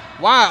back.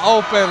 Wide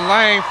open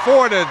lane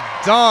for the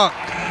dunk.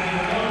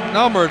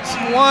 Number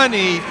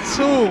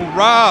 22,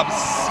 Rob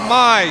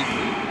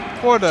Smythe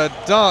for the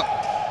dunk.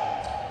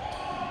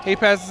 He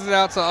passes it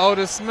out to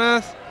Otis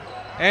Smith,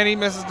 and he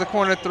misses the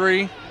corner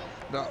three.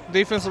 The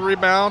defensive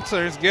rebound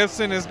to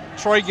Gibson.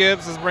 Troy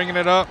Gibbs is bringing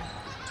it up.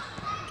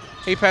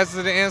 He passes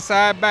it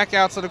inside, back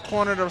out to the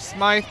corner to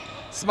Smythe.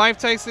 Smythe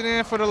takes it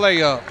in for the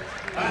layup.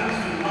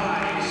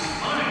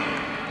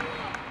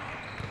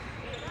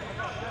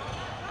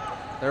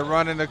 They're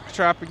running the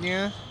trap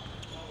again.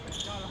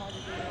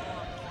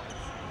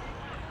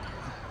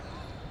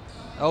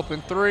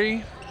 Open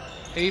three.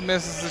 He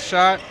misses the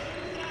shot.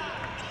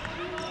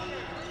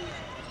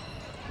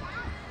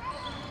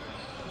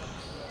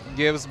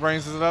 Gibbs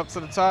brings it up to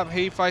the top.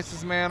 He fights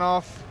his man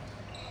off.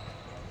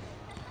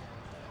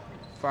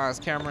 Finds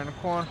Cameron in the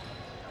corner.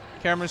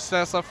 Cameron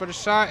sets up for the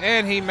shot,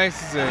 and he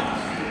misses it.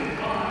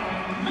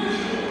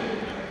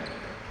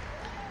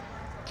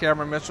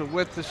 Cameron Mitchell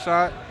with the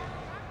shot.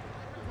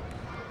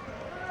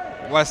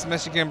 West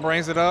Michigan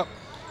brings it up.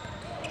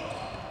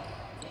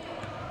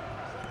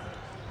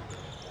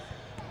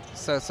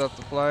 Sets up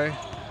the play.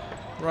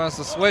 Runs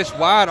the switch,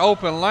 wide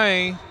open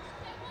lane.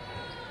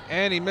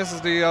 And he misses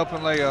the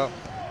open layup.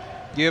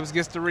 Gibbs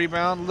gets the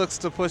rebound, looks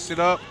to push it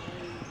up.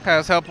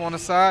 Has help on the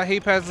side. He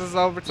passes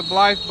over to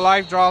Blythe.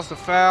 Blythe draws the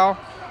foul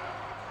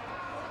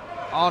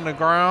on the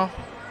ground.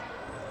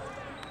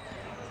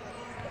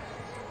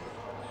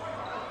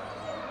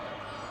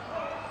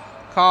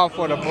 Call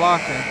for the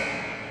blocking.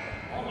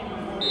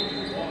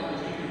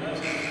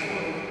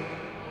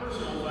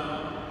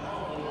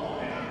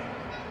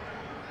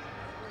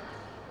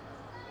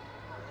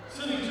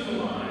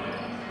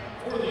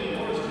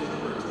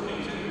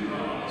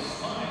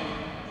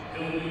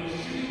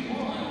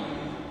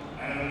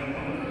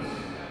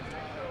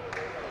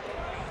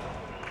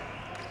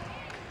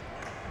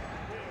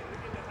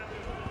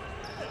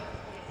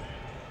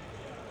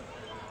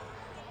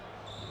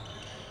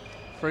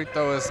 Free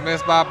throw is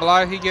missed by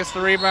Blythe. He gets the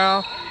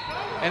rebound,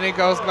 and it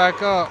goes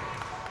back up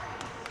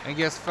and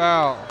gets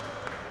fouled.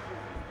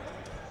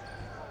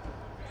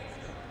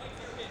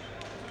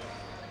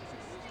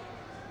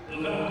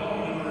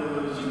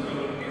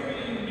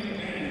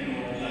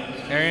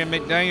 Arian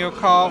McDaniel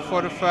called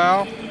for the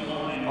foul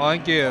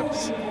on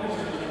Gibbs.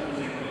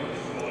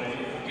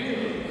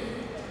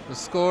 The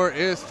score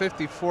is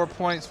 54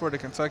 points for the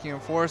Kentucky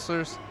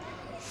Enforcers,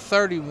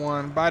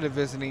 31 by the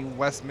visiting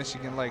West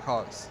Michigan Lake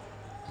Hawks.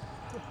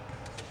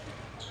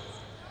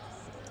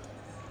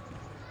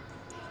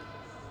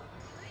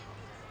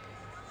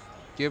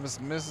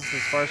 Gibbs misses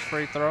his first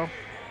free throw.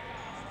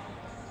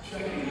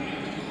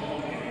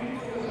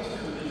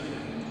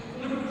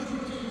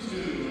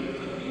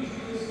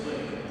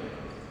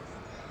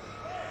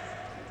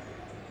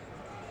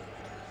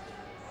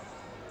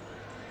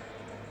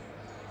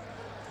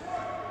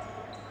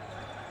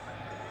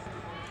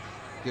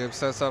 Gibbs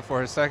sets up for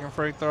his second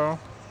free throw.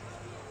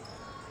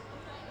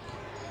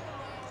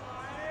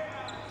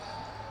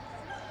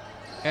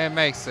 And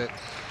makes it.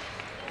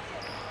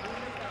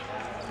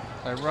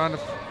 They run the...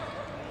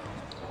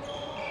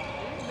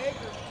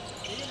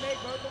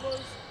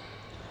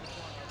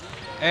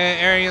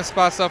 And Arian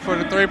spots up for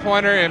the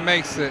three-pointer and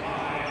makes it.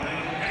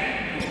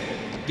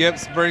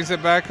 Gibbs brings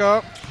it back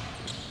up.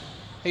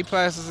 He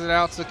passes it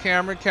out to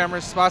Cameron.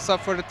 Cameron spots up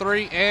for the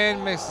three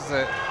and misses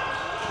it.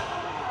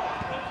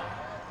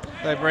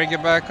 They bring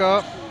it back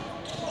up.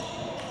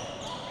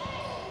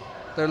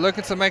 They're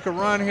looking to make a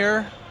run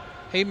here.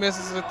 He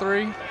misses the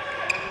three.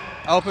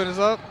 Opens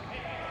up.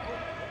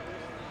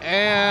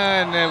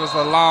 And it was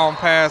a long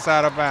pass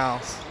out of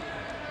bounds.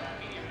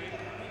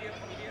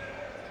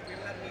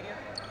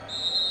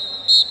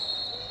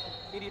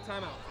 Media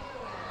timeout.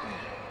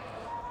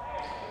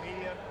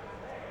 Media. Media.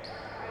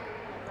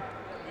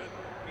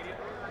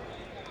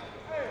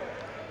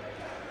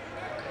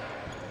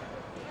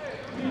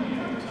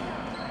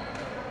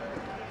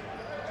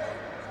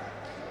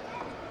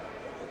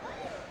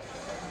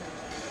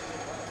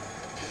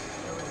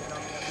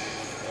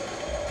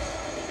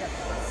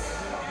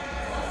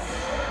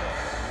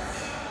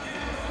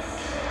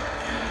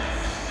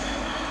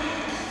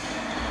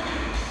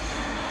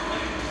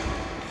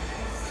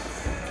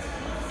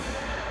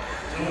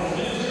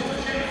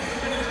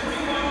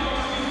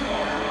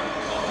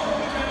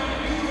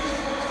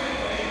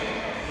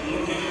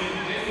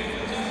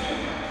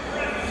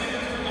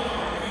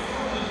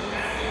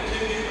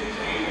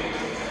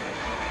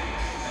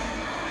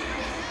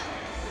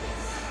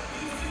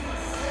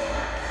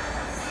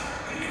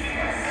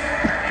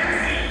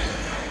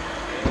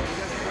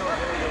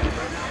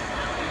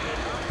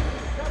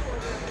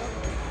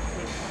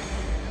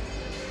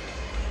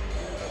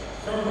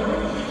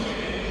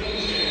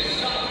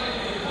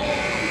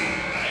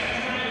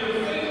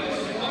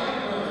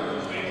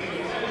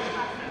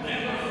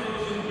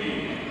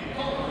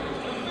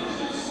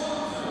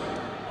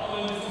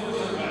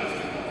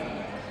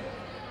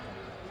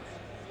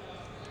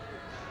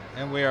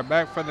 And we are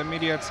back for the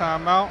media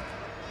timeout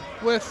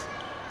with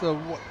the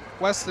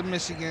Western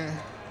Michigan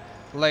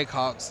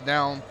Lakehawks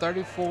down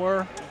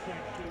 34,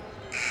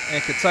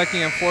 and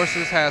Kentucky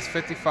Enforcers has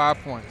 55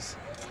 points.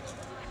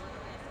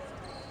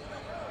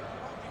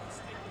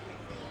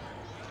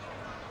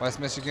 West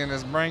Michigan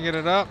is bringing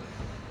it up.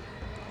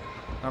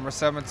 Number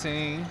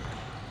 17,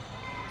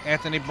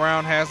 Anthony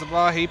Brown has the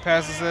ball. He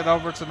passes it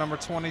over to number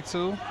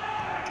 22.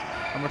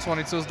 Number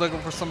 22 is looking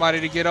for somebody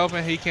to get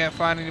open. He can't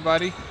find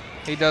anybody.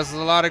 He does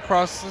a lot of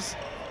crosses,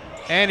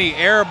 and he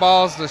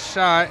airballs the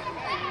shot.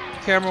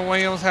 Cameron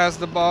Williams has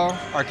the ball,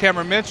 or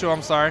Cameron Mitchell,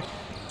 I'm sorry,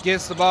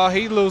 gets the ball.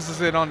 He loses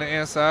it on the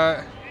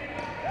inside.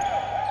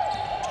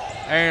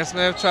 Aaron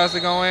Smith tries to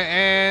go in,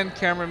 and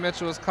Cameron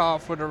Mitchell is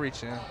called for the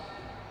reach-in.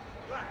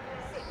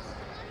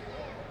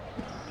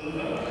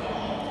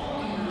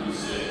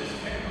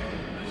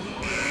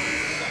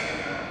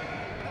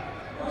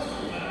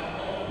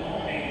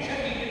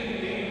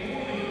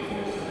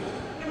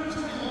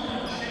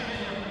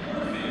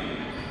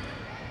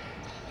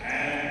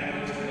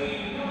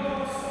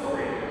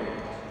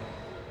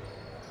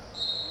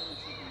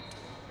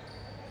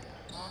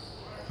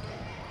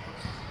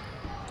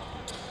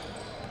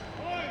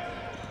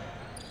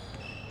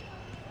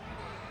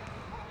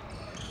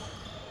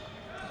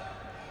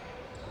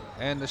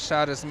 And the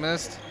shot is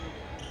missed.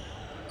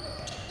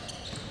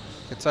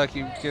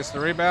 Kentucky gets the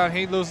rebound.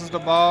 He loses the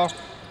ball.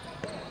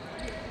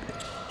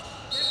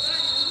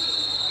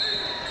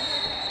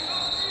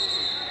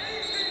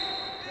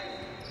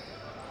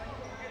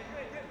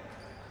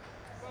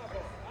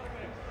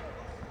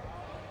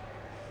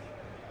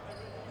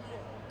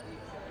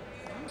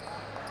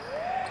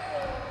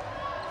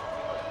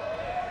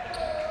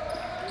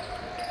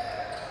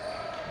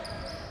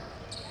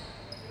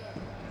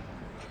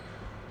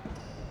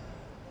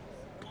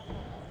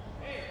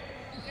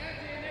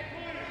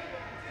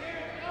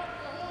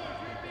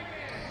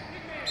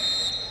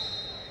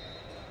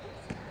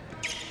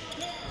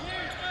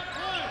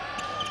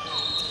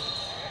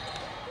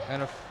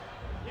 And a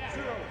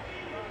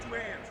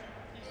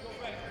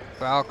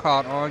foul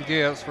caught on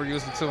Gibbs for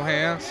using two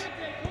hands.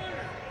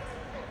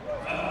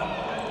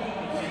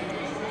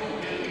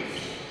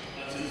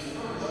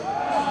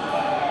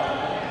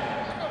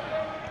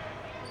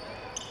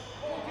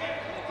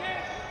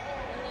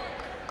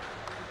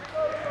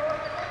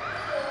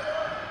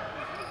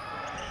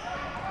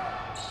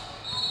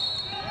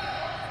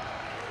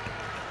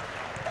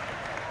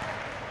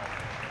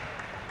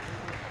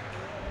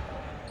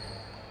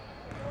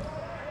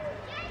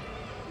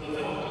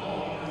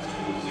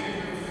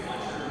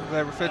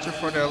 Labor Fitcher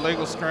for the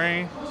illegal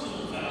screen.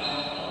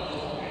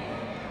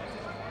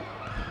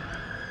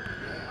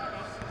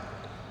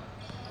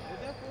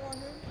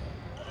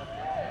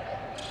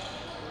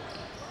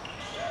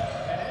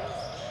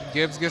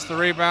 Gibbs gets the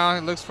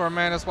rebound. He looks for a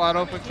man that's wide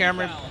open.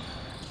 Cameron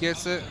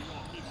gets it.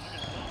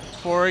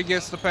 Forey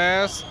gets the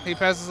pass. He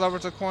passes over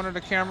to the corner to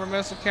Cameron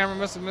Mitchell. Cameron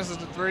Mitchell misses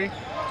the three.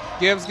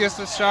 Gibbs gets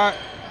the shot.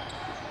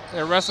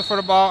 They're wrestling for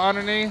the ball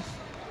underneath.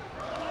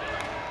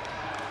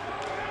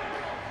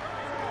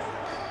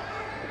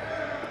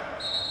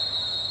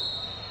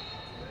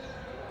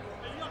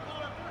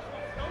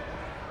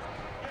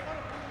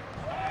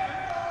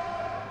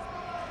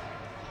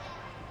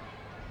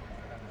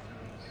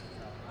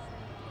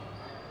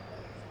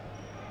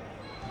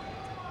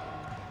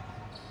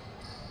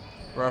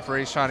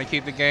 Referee's trying to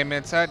keep the game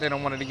intact. They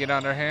don't want it to get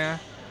on their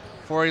hand.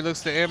 Forey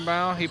looks to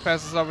inbound. He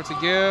passes over to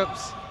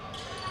Gibbs.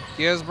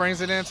 Gibbs brings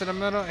it into the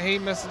middle. He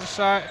misses the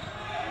shot.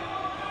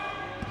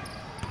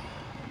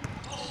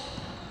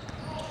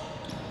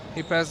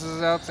 He passes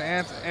it out to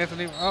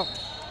Anthony. Oh.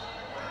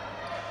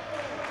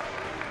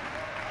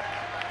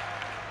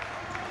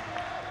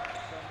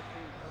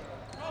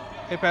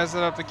 He passes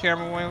it up to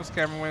Cameron Williams.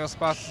 Cameron Williams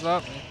spots it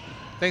up,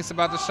 thinks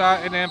about the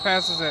shot, and then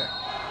passes it.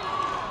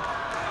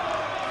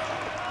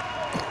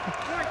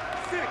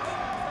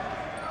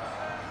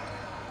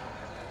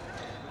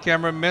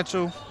 Cameron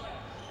Mitchell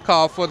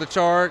called for the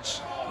charge.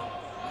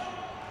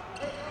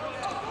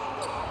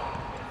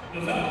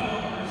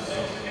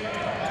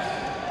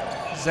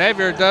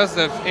 Xavier does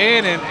the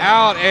in and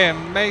out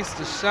and makes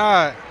the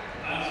shot.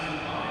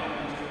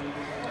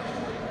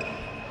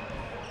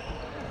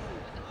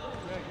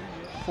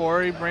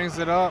 Forey brings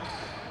it up.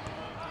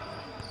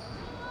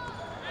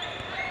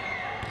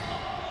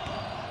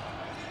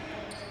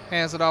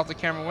 Hands it off to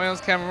Cameron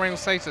Williams. Cameron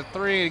Williams takes a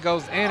three. It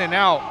goes in and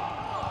out.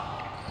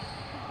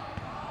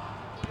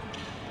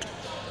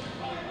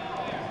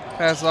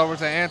 Pass over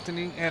to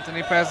Anthony.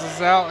 Anthony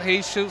passes out.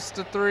 He shoots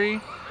the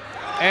three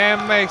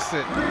and makes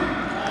it.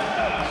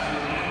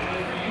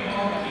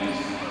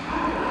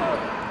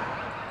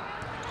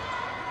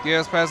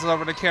 Gibbs passes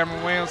over to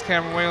Cameron Williams.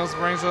 Cameron Williams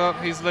brings it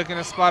up. He's looking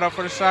to spot up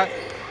for the shot.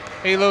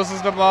 He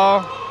loses the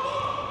ball.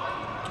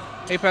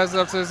 He passes it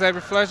up to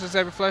Xavier Fletcher.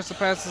 Xavier Fletcher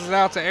passes it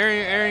out to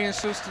Arian. Arian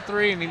shoots the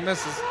three and he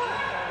misses.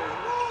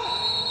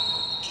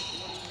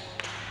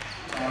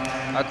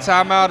 A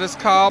timeout is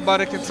called by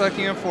the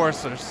Kentucky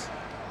Enforcers.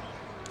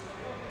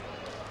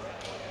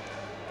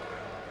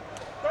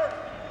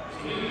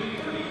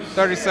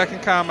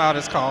 30-second timeout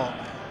is called.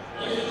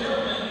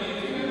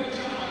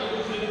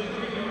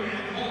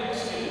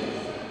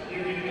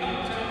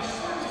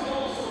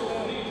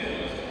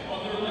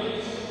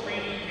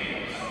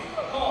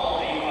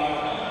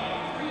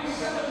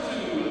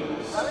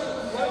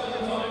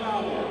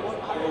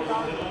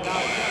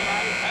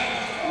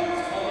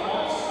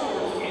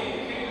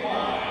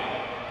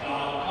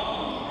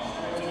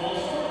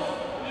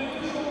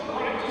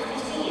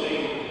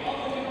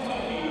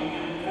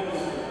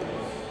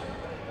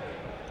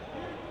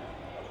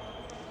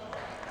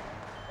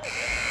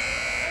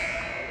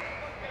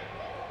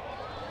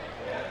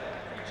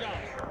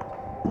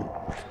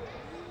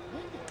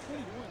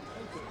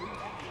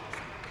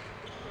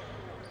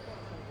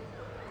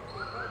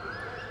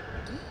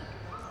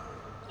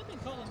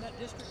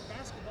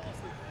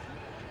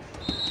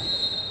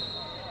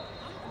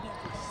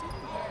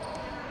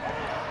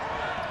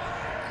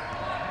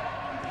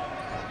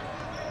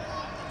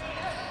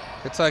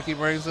 Kentucky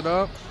brings it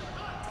up.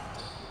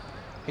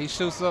 He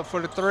shoots up for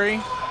the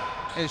three.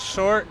 It's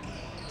short.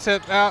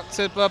 Tip out,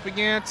 tip up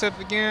again, tip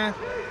again.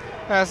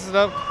 Passes it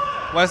up.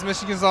 West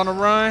Michigan's on the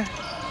run.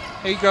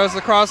 He goes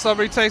the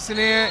crossover, he takes it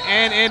in,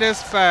 and it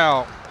is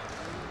fouled.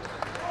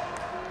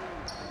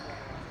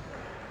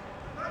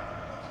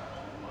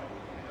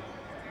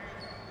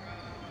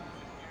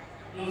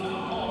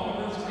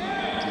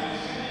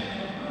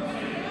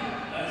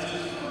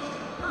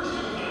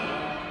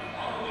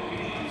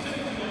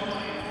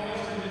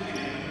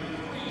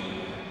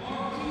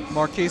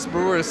 Marquise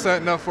Brewer is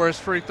setting up for his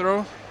free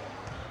throw.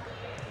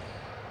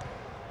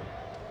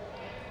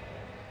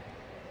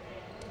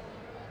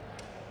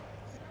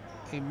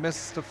 He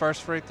misses the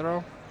first free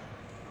throw.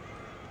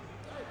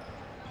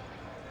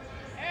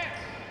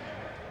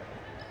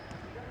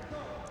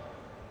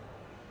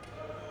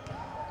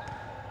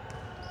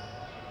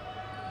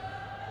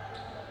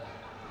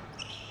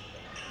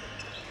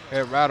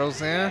 It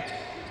rattles in.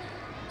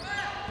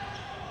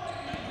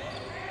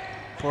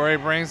 Corey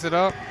brings it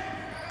up.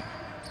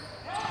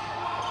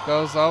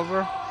 Goes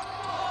over.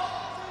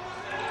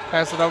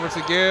 Pass it over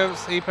to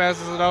Gibbs. He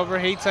passes it over.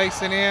 He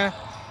takes it in.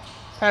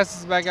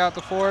 Passes back out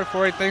to Ford.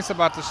 Ford thinks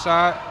about the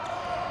shot.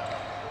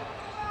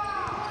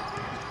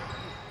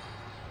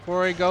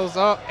 Ford goes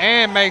up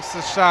and makes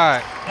the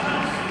shot.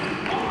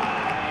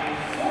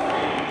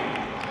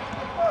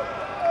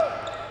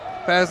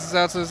 Passes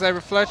out to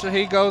Xavier Fletcher.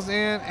 He goes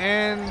in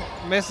and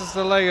misses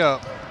the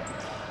layup.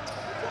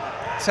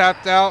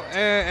 Tapped out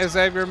and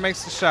Xavier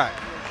makes the shot.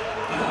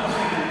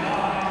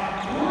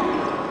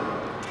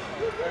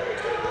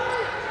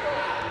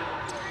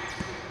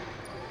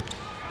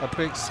 A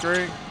big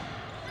streak.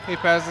 He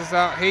passes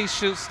out. He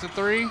shoots the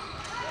three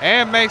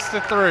and makes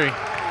the three.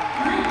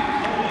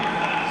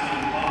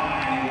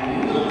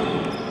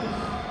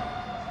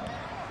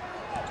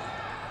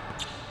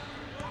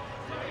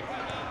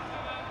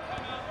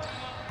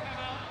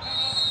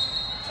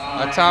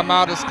 A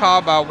timeout is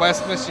called by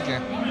West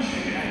Michigan.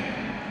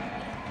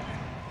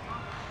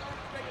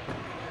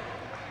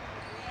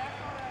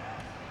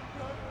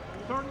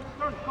 Coach,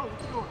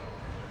 score.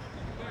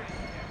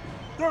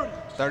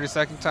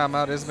 30-second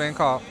timeout is being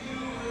called.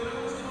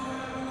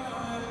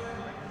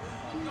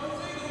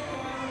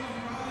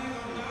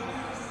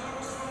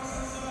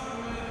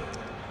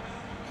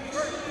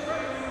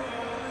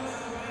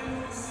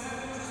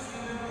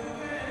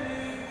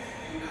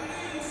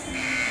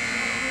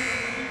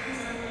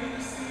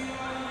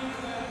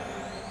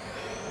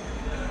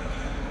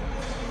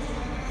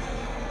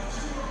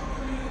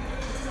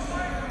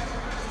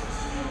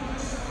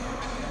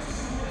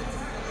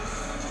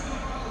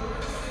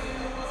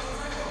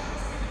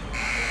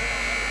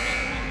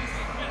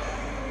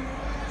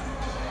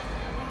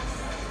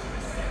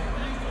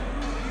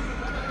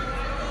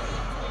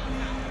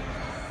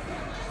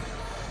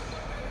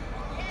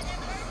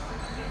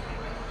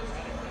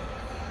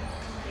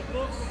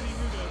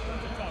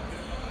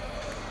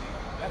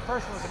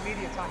 first one was a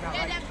media timeout,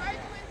 Yeah, right? that first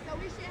one, so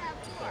we should have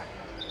 4.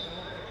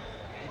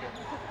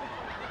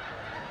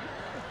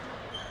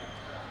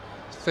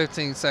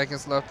 15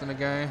 seconds left in the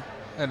game,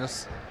 and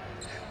it's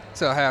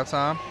till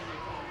halftime.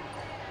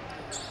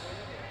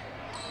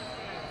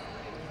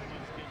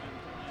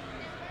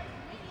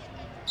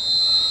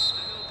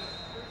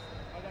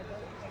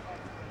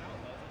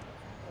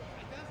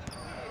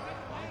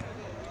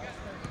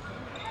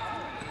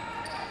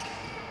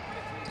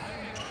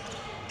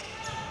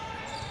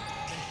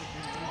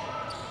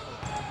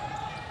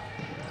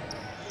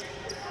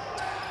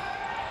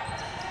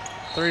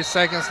 Three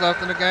seconds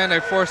left in the game. They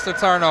forced the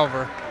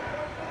turnover.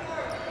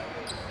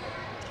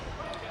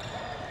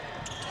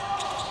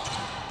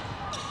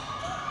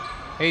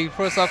 He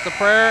puts up the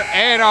prayer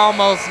and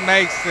almost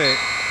makes it.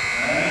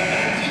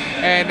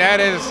 And that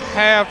is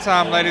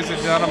halftime, ladies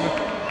and gentlemen.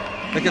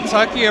 The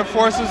Kentucky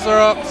Enforcers are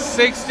up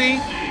 60.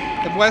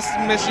 The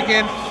Western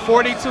Michigan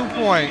 42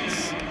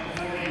 points.